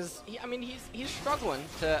Kiin is, he's struggling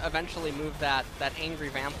to eventually move that angry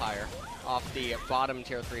vampire off the bottom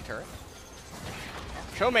tier 3 turret.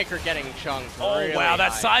 ShowMaker getting chunked. Oh really wow,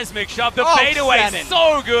 that high. seismic shove, the fadeaway,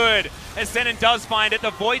 so good. As Senan does find it,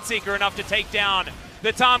 the Void Seeker enough to take down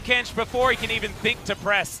the Tahm Kench before he can even think to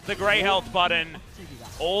press the grey health button.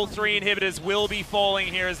 All 3 inhibitors will be falling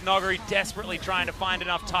here as Nuguri desperately trying to find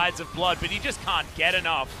enough tides of blood, but he just can't get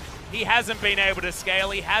enough. He hasn't been able to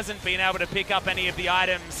scale, he hasn't been able to pick up any of the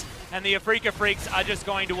items, and the Afreeca Freecs are just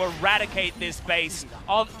going to eradicate this base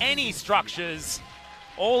of any structures.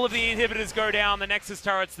 All of the inhibitors go down, the Nexus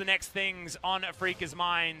turrets, the next things on Afreeca's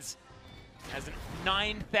minds. As a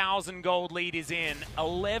 9,000 gold lead is in,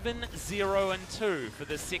 11-0-2 for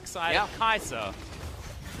the 6-sided Kai'Sa.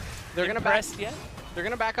 They're going to press yet? They're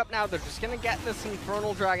going to back up now. They're just going to get this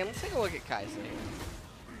Infernal Dragon. Let's take a look at Kai'Sa.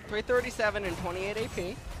 337 and 28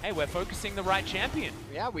 AP. Hey, we're focusing the right champion.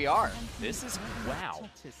 Yeah, we are. This is, wow,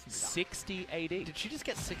 60 AD. Did she just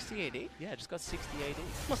get 60 AD? Yeah, just got 60 AD.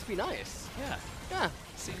 Must be nice. Yeah. Yeah.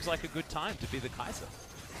 Seems like a good time to be the Kai'Sa.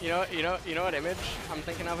 You know what image I'm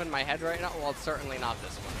thinking of in my head right now? Well, it's certainly not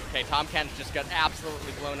this one. Okay, Tahm Kench just got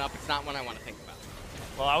absolutely blown up. It's not one I want to think about.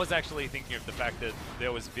 Well, I was actually thinking of the fact that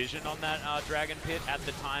there was vision on that dragon pit at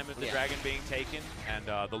the time of the dragon being taken, and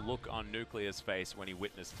the look on Nuclear's face when he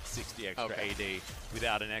witnessed 60 extra AD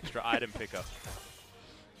without an extra item pickup.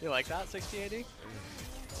 You like that, 60 AD?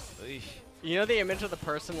 You know the image of the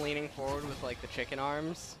person leaning forward with like the chicken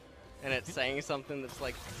arms? And it's saying something that's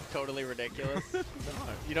like totally ridiculous? No.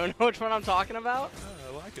 You don't know which one I'm talking about?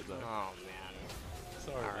 No, I like it though. Oh man.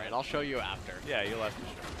 Sorry. All right, I'll show you after. Yeah, you'll have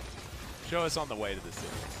to show us on the way to the city.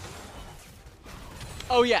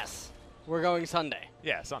 Oh, yes. We're going Sunday.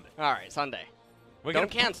 Yeah, Sunday. All right, Sunday.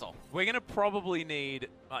 Don't cancel. We're going to probably need,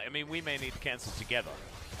 I mean, we may need to cancel together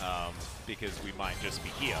because we might just be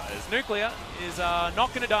here. As Nuclear is not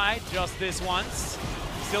going to die just this once.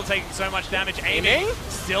 Still taking so much damage. Aiming.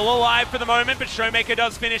 Still alive for the moment, but ShowMaker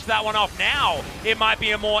does finish that one off. Now it might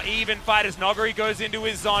be a more even fight as Nuguri goes into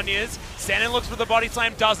his Zhonya's. Senan looks for the body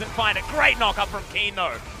slam, doesn't find it. Great knock up from Kiin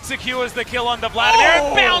though. Secures the kill on the Vladimir.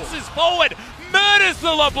 Oh! It bounces forward. Murders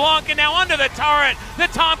the LeBlanc, and now under the turret, the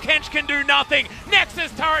Tahm Kench can do nothing.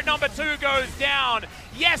 Nexus turret number 2 goes down.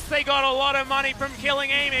 Yes, they got a lot of money from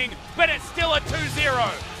killing aiming, but it's still a 2-0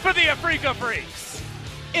 for the Afreeca Freecs.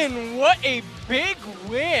 And what a big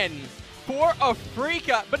win for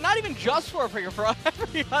Afreeca, but not even just for Afreeca, for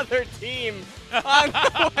every other team on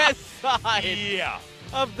the west side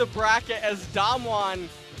of the bracket, as DAMWON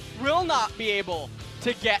will not be able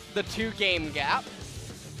to get the 2-game gap.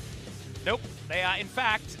 Nope. They are, in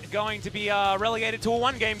fact, going to be relegated to a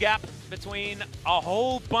 1-game gap between a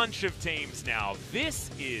whole bunch of teams now. This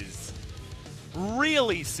is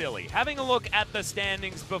really silly. Having a look at the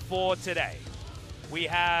standings before today, we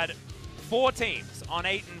had 4 teams on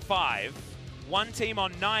 8 and 5, 1 team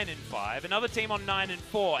on 9 and 5, another team on 9 and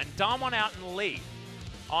 4, and DAMWON out in the lead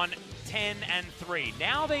on 10 and 3.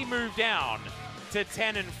 Now they move down to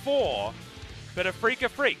 10 and 4, but Afreeca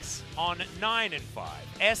Freecs on 9 and 5,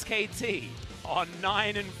 SKT on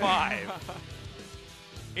 9 and 5.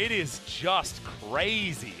 It is just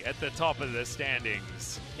crazy at the top of the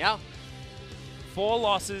standings. Yeah. 4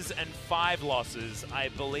 losses and 5 losses, I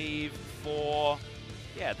believe, for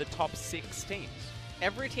the top 6 teams.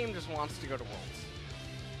 Every team just wants to go to Worlds.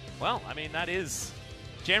 Well, I mean, that is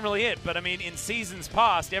generally it. But, I mean, in seasons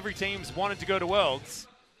past, every team's wanted to go to Worlds.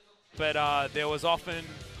 But there was often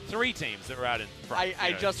 3 teams that were out in front.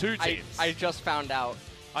 2 teams. I just found out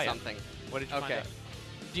something. What did you find out?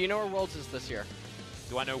 Do you know where Worlds is this year?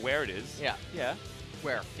 Do I know where it is? Yeah. Yeah.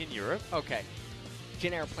 Where? In Europe. Okay.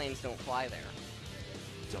 Jin airplanes don't fly there.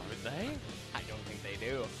 Don't they? I don't think they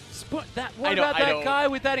do. What about that guy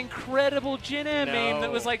with that incredible Jin Air meme that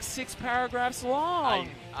was like 6 paragraphs long?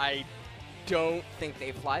 I don't think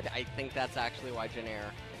they fly there. I think that's actually why Jin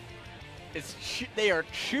Air is they are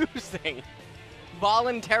choosing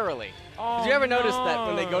voluntarily. Did you ever notice that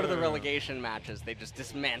when they go to the relegation matches, they just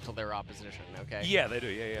dismantle their opposition, okay? Yeah, they do,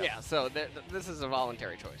 yeah. Yeah, so this is a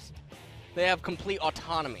voluntary choice. They have complete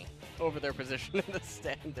autonomy over their position in the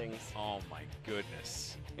standings. Oh my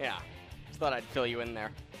goodness. Yeah, just thought I'd fill you in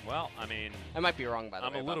there. Well, I mean, I might be wrong, by the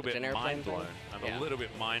way. I'm a little bit mind blown. I'm a little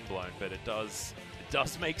bit mind blown, but it does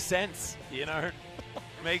make sense, you know?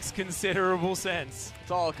 Makes considerable sense.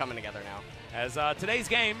 It's all coming together now. As today's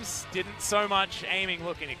games didn't so much. Aiming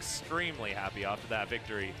looking extremely happy after that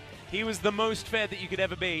victory. He was the most fed that you could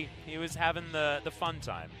ever be. He was having the fun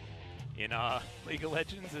time. In League of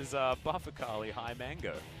Legends is buff Akali, high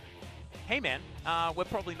Mango. Hey man, we're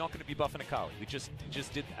probably not going to be buffing Akali. We just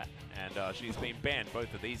did that. And she's been banned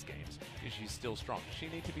both of these games because she's still strong. Does she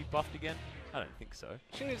need to be buffed again? I don't think so.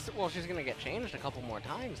 She needs to, well, she's going to get changed a couple more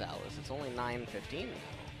times, Alice. It's only 9:15.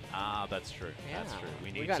 Ah, that's true. Yeah. That's true.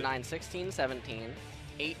 We got 9, 16, 17,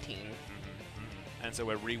 18. And so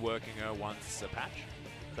we're reworking her once a patch?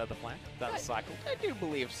 Is that the plan? That cycle? I do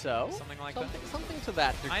believe so. Something like that? Something to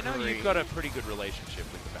that degree. I know you've got a pretty good relationship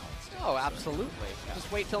with the balance. Oh, absolutely. Yeah.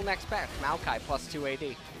 Just wait till next patch. Maokai plus 2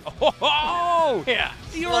 AD. Oh! Yeah.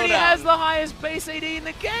 He already has the highest base AD in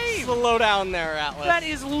the game! Slow down there, Atlas. That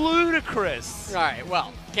is ludicrous! Alright,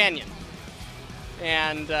 well, Canyon.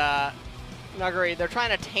 And Nuguri, they're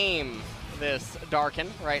trying to tame this Darkin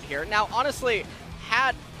right here. Now, honestly,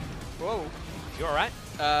 whoa. You alright?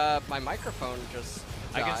 My microphone just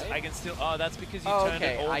died. I can still... Oh, that's because you turned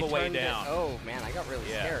it all the way down. Oh, man, I got really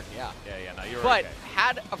scared, yeah. Yeah, no, you're But okay.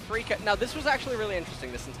 had Afreeca... Now, this was actually really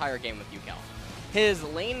interesting, this entire game with Ucal. His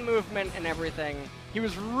lane movement and everything, he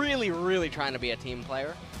was really, really trying to be a team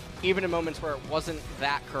player, even in moments where it wasn't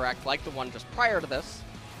that correct, like the one just prior to this.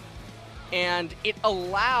 And it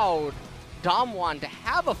allowed DAMWON to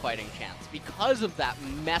have a fighting chance because of that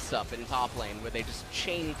mess-up in top lane where they just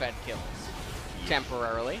chain-fed kills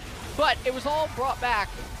temporarily. But it was all brought back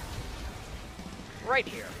right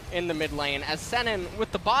here in the mid lane as Senan,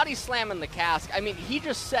 with the body slam and the cask, I mean, he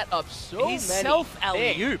just set up many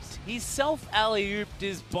self-alley-ooped. He self-alley-ooped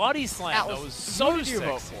his body slam. That was so Who did you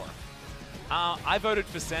vote for? I voted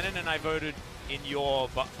for Senan, and I voted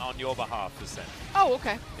on your behalf for Senan. Oh,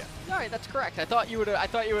 okay. Yeah. All right, that's correct. I thought you would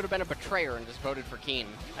have been a betrayer and just voted for Kiin.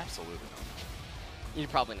 Absolutely. You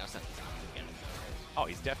probably know Senan's not going to get it. Oh,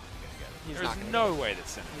 he's definitely going to get it. There's no way that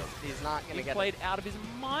Senan does it. He's not going to get it. He played out of his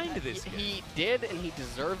mind this game. He did, and he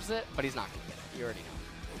deserves it, but he's not going to get it. You already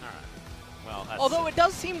know. All right. Well, that's although it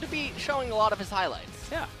does seem to be showing a lot of his highlights.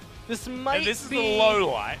 Yeah. This might and this is be the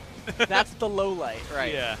low light. That's the low light,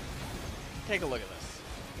 right? Yeah. Take a look at this.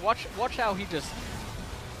 Watch how he just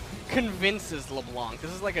convinces LeBlanc.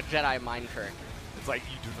 This is like a Jedi mind trick. It's like,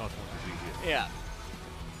 you do not want to be here. Yeah.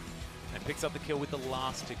 And picks up the kill with the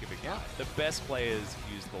last tick of Ignite. Yeah. The best players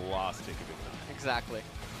use the last tick of Ignite. Exactly.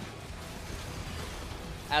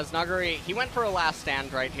 As Nuguri, he went for a last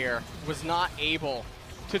stand right here. Was not able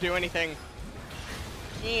to do anything.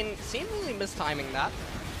 Kiin seemingly mistiming that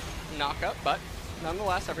knockup, but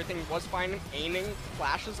nonetheless, everything was fine. Aiming,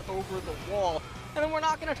 flashes over the wall. And then we're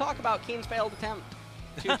not going to talk about Kiin's failed attempt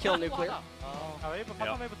to kill Nuclear. You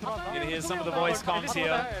can hear some of the voice comms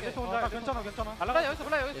here.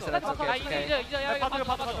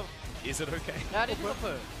 Is it okay?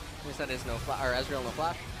 He said there's no flash, or Ezreal no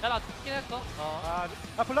flash. I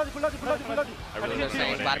really don't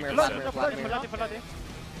know what Vladimir.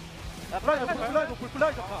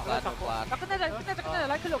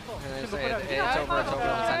 It's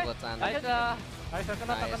over, let's end. Nice.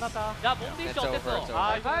 It's over.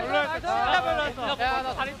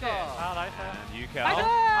 Ucal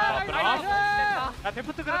popping off.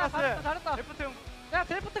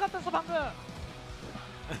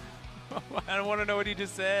 I don't want to know what he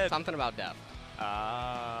just said. Something about depth.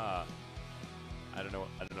 I don't know.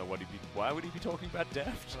 What he'd be. Why would he be talking about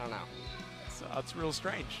depth? I don't know. It's real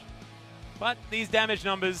strange. But these damage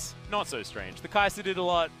numbers, not so strange. The Kai'Sa did a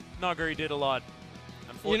lot. Nuguri did a lot.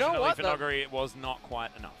 Unfortunately for Nuguri, it was not quite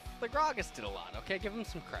enough. The Gragas did a lot, okay? Give him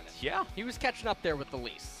some credit. Yeah. He was catching up there with the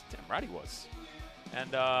Elise. Damn right he was. And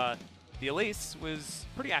the Elise was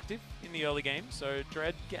pretty active in the early game, so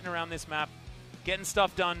Dread getting around this map, getting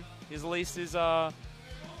stuff done. His Elise is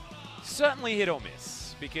certainly hit or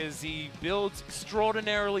miss, because he builds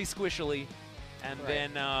extraordinarily squishily, and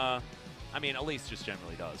then, I mean, Elise just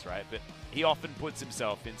generally does, right? But he often puts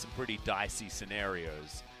himself in some pretty dicey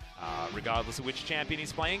scenarios, regardless of which champion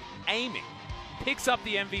he's playing. Aiming picks up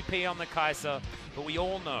the MVP on the Kai'Sa, but we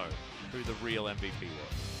all know who the real MVP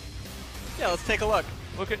was. Yeah, let's take a look.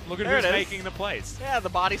 Look at who's making the plays. Yeah, the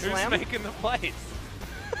body slam. Who's making the plays?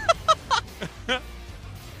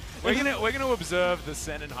 We're gonna observe the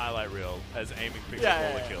Senan highlight reel as aiming picks up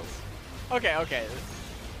all the kills. Okay.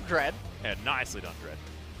 Dread. Yeah, nicely done, Dread.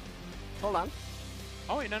 Hold on.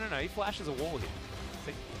 Oh wait, no, he flashes a wall here.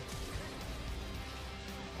 See?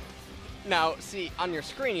 Now, see, on your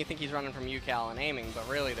screen you think he's running from Ucal and aiming, but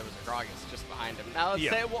really there was a Gragas just behind him. Now let's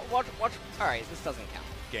say, watch. All right, this doesn't count.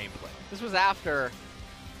 Gameplay. This was after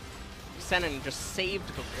Senan just saved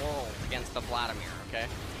the world against the Vladimir. Okay.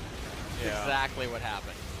 Yeah. Exactly what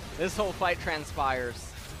happened. This whole fight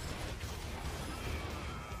transpires.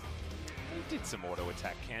 He did some auto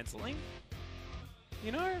attack canceling.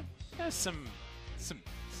 You know, there's some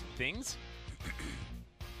things.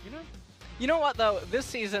 You know. You know what though? This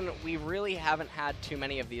season we really haven't had too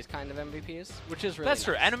many of these kind of MVPs, which is really That's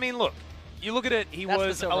true. And I mean, look, you look at it. He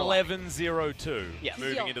was 11-0-2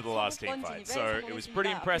 moving into the last team fight, so it was pretty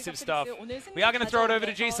impressive stuff. We are going to throw it over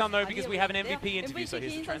to G-Sun though, because we have an MVP interview. So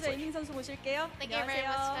here's the translation. Thank you very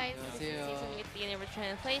much, guys. This is season with the English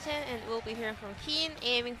translation, and we'll be hearing from Kiin,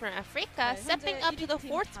 aiming from Afreeca, stepping up to the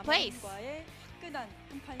 4th place.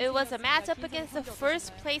 It was a matchup against the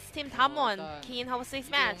first place team DAMWON. Kiin, how was this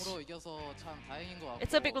match?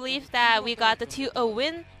 It's a big relief that we got the 2-0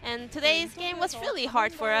 win, and today's game was really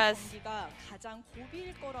hard for us.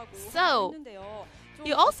 So,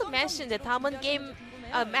 you also mentioned that DAMWON game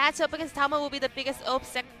matchup against DAMWON will be the biggest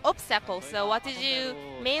obstacle. So what did you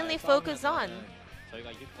mainly focus on?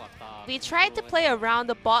 We tried to play around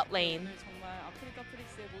the bot lane.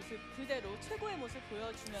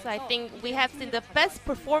 So I think we have seen the best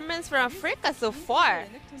performance from Afreeca so far.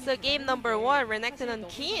 So game number 1, Renekton on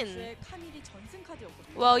Kiin.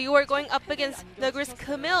 Well, you were going up against Nuguri's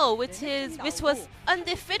Camille, which was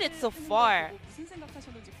undefeated so far.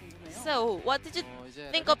 So what did you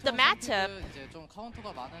think of the matchup?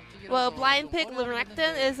 Well, blind pick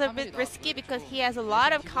Renekton is a bit risky because he has a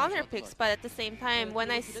lot of counter picks, but at the same time,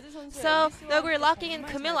 when I saw Nuguri locking in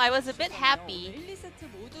Camille, I was a bit happy.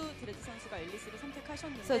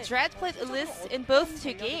 So Dread played Elise in both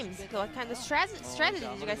 2 games. So what kind of strategy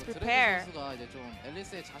did you guys prepare?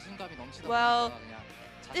 Well,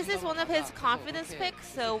 this is one of his confidence picks,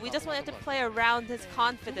 so we just wanted to play around his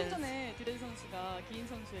confidence.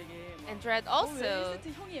 And Dread also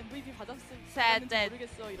said that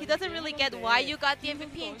he doesn't really get why you got the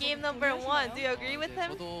MVP in game number 1. Do you agree with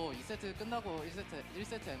him?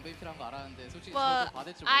 Well,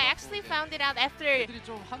 I actually found it out after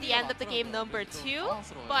the end of the game number 2,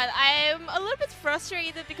 but I'm a little bit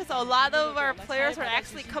frustrated because a lot of our players were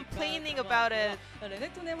actually complaining about it. So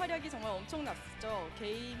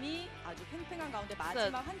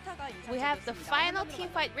we have the final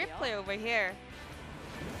teamfight replay over here.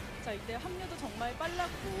 So,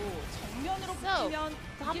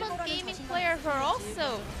 DAMWON gaming players are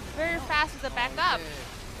also very fast with the backup.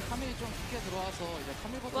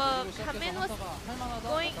 Well, Kamin was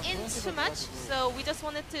going in too much, so we just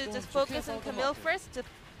wanted to just focus on Camille first to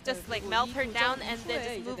just like melt her down and then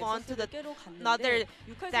just move on to the another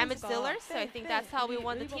damage dealer. So I think that's how we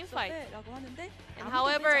won the team fight. And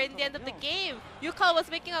however, in the end of the game, Ucal was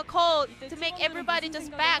making a call to make everybody just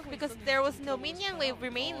back because there was no minion wave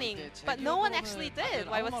remaining, but no one actually did.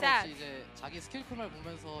 Why was that? I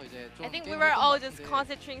think we were all just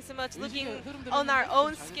concentrating so much, looking on our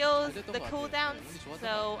own skills, the cooldowns.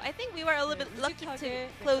 So I think we were a little bit lucky to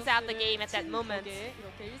close out the game at that moment.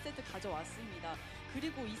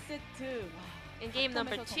 In game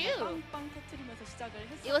number 2,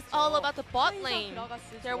 it was all about the bot lane.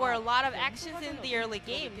 There were a lot of actions in the early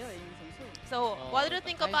games. So what do you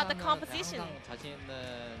think about the composition?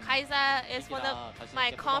 Kai'Sa is one of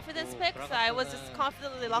my confidence picks, so I was just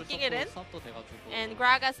confidently locking it in. And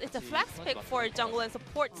Gragas is a flex pick for jungle and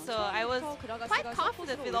support, so I was quite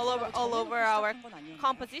confident with all over our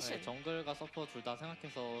composition. So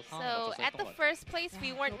at the first place,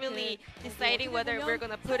 we weren't really deciding whether we're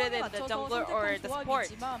going to put it in the jungler or the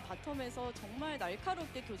support.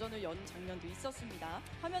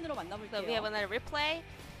 So we have another replay.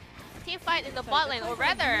 Team fight in the bot lane, or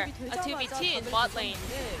rather, a 2v2 in bot lane.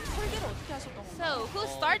 So, who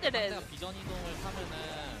started it?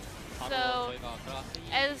 So,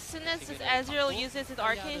 as soon as Azrael uses his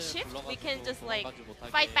arcane shift, we can just like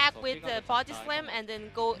fight back with the body slam and then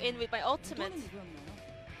go in with my ultimate.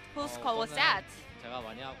 Whose call was that?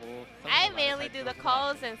 I mainly do the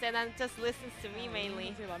calls and Senan just listens to me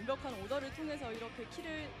mainly.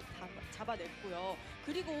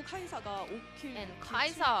 And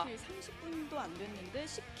Kai'Sa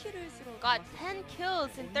got 10 kills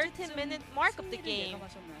in 13-minute mark of the game.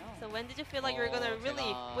 So when did you feel like you were gonna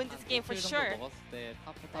really win this game for sure?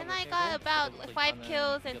 When I got about 5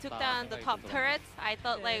 kills and took down the top turrets, I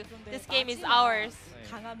thought like this game is ours.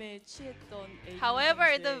 However,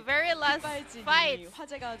 in the very last fight,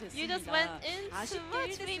 you just went in too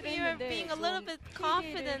much. Maybe you were being a little bit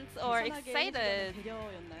confident or excited.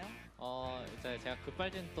 Well,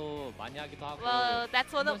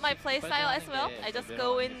 that's one of my playstyle as well. I just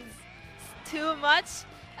go in too much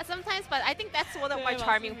sometimes, but I think that's one of my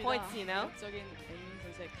charming points, you know? So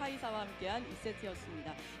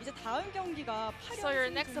your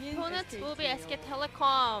next opponent will be SK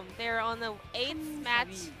Telecom. They're on the 8th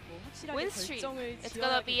match win streak. It's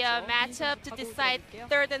gonna be a matchup to decide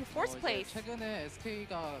 3rd and 4th place.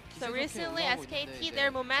 So recently SKT, their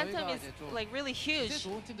momentum is like really huge,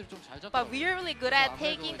 but we're really good at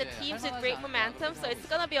taking the teams with great momentum, so it's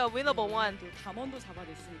gonna be a winnable one.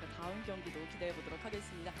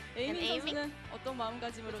 And aiming?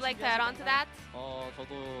 Would you like to add on to that?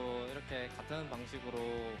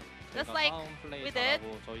 Just like we did,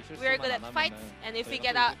 we're good at fights, and if we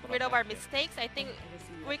get rid of our mistakes, I think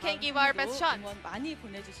we can give our best shot.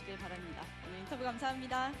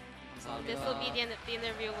 This will be the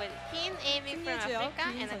interview with Kiin, aiming from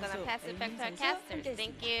Afreeca, and I'm going to pass it back to our casters.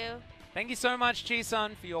 Thank you. Thank you so much,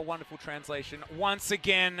 Chi-sun, for your wonderful translation once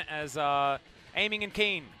again as aiming and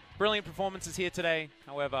Kiin. Brilliant performances here today.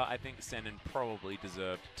 However, I think Senan probably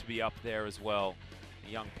deserved to be up there as well.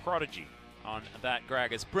 A young prodigy on that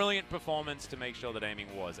Gragas. Brilliant performance to make sure that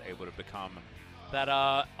aiming was able to become that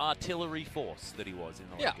artillery force that he was in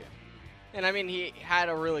the late game. And I mean, he had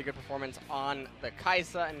a really good performance on the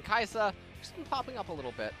Kai'Sa, and Kai'Sa just been popping up a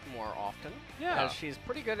little bit more often. Yeah. As she's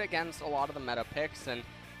pretty good against a lot of the meta picks, and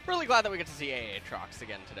really glad that we get to see Aatrox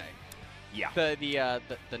again today. Yeah. The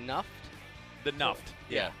Nuffed? The Nuffed.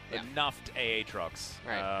 Yeah. The Nuffed Aatrox.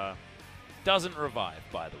 Right. Doesn't revive,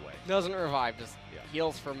 by the way. Doesn't revive, just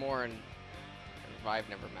heals for more, and revive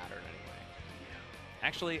never mattered anyway.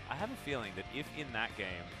 Actually, I have a feeling that if in that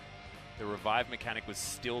game the revive mechanic was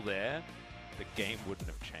still there, the game wouldn't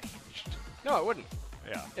have changed. No, it wouldn't.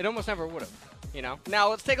 Yeah. It almost never would have, you know? Now,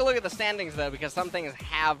 let's take a look at the standings, though, because some things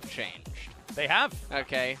have changed. They have.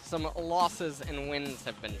 Okay, some losses and wins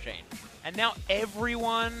have been changed. And now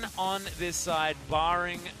everyone on this side,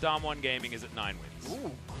 barring DAMWON Gaming, is at 9 wins.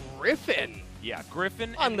 Ooh, Griffin. Yeah,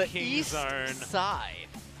 Griffin on and the King east Zone. side.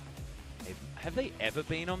 Have they ever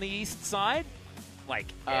been on the east side? Like,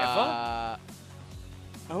 ever?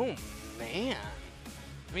 Oh, man.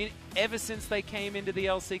 I mean, ever since they came into the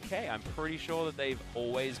LCK, I'm pretty sure that they've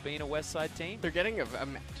always been a west side team. They're getting a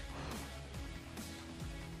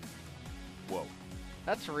Whoa.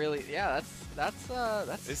 That's really, yeah, that's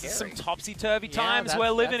This scary. is some topsy-turvy Yeah, times we're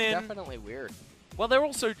living in. That's definitely weird. Well, they're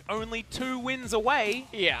also only 2 wins away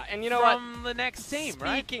Yeah, and you know what? from the next team,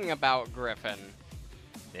 right? Speaking about Griffin,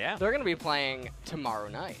 Yeah. they're going to be playing tomorrow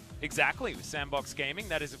night. Exactly, with Sandbox Gaming.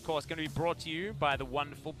 That is, of course, going to be brought to you by the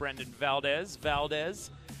wonderful Brendan Valdez,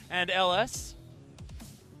 and LS.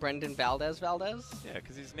 Brendan Valdez? Yeah,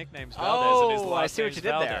 because his nickname's Valdez and his last I see what you did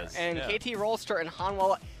Valdez. there. And yeah. KT Rolster and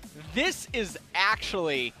Hanwell. This is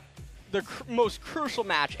actually the most crucial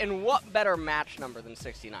match, and what better match number than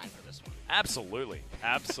 69 for this one? Absolutely,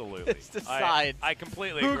 absolutely. This decides I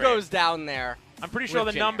completely who agree. goes down there. I'm pretty sure the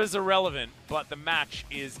with Junior. numbers are relevant, but the match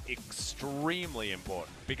is extremely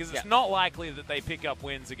important because it's Yeah. not likely that they pick up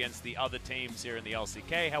wins against the other teams here in the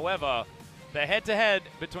LCK. However, the head-to-head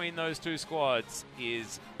between those two squads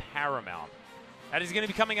is paramount. That is going to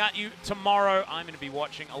be coming at you tomorrow. I'm going to be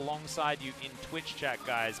watching alongside you in Twitch chat,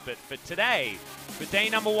 guys. But for today, for day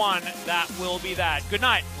number 1, that will be that. Good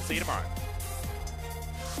night. We'll see you tomorrow.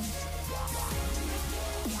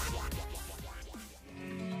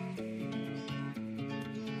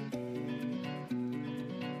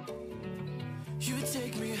 You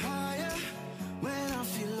take me higher when I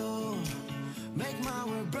feel low. Make my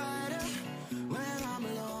world brighter when I'm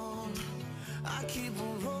alone. I keep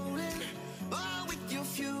on rolling, oh, with your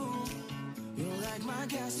fuel. You're like my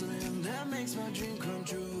gasoline that makes my dream come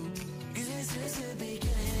true. 'Cause this is the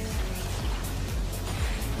beginning.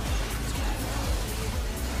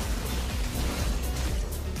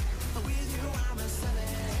 With you I'm a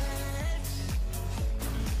savage.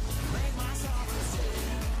 Make my sorrow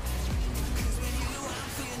silly. 'Cause with you I'm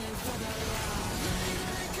feeling for the ride.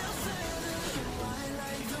 Like a feather, fly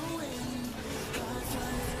like the wind. Can't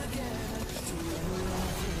fly together to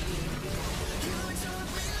love again. You taught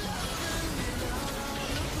me love without all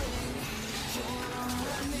the pain. You're all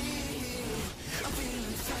I need. I'm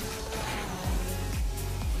feeling for the ride.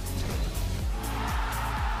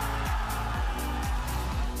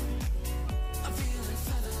 I'm feeling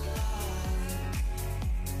for the ride.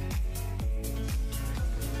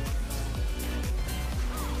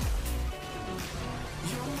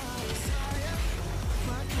 You're my desire,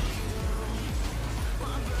 my conqueror,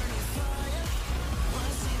 my burning fire, my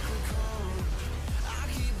secret code. I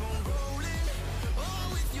keep on rolling, oh,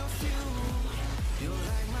 with your fuel. You're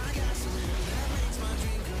like my gasoline that makes my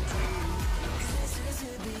dream come true. 'Cause this is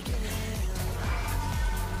the beginning.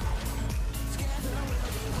 Together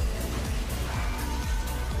we'll be winning.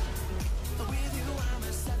 With you I'm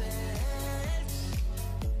a savage.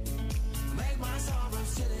 Make my sorrow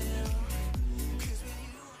silly. 'Cause with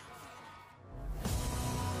you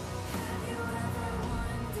Have you ever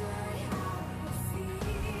wondered how it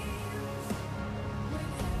feels when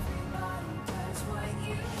everybody does what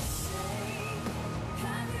you say?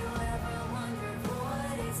 Have you ever wondered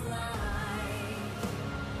what it's like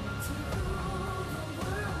to rule the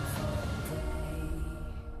world for a day?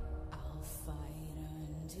 I'll fight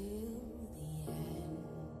until the end.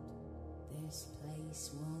 This place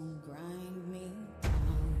won't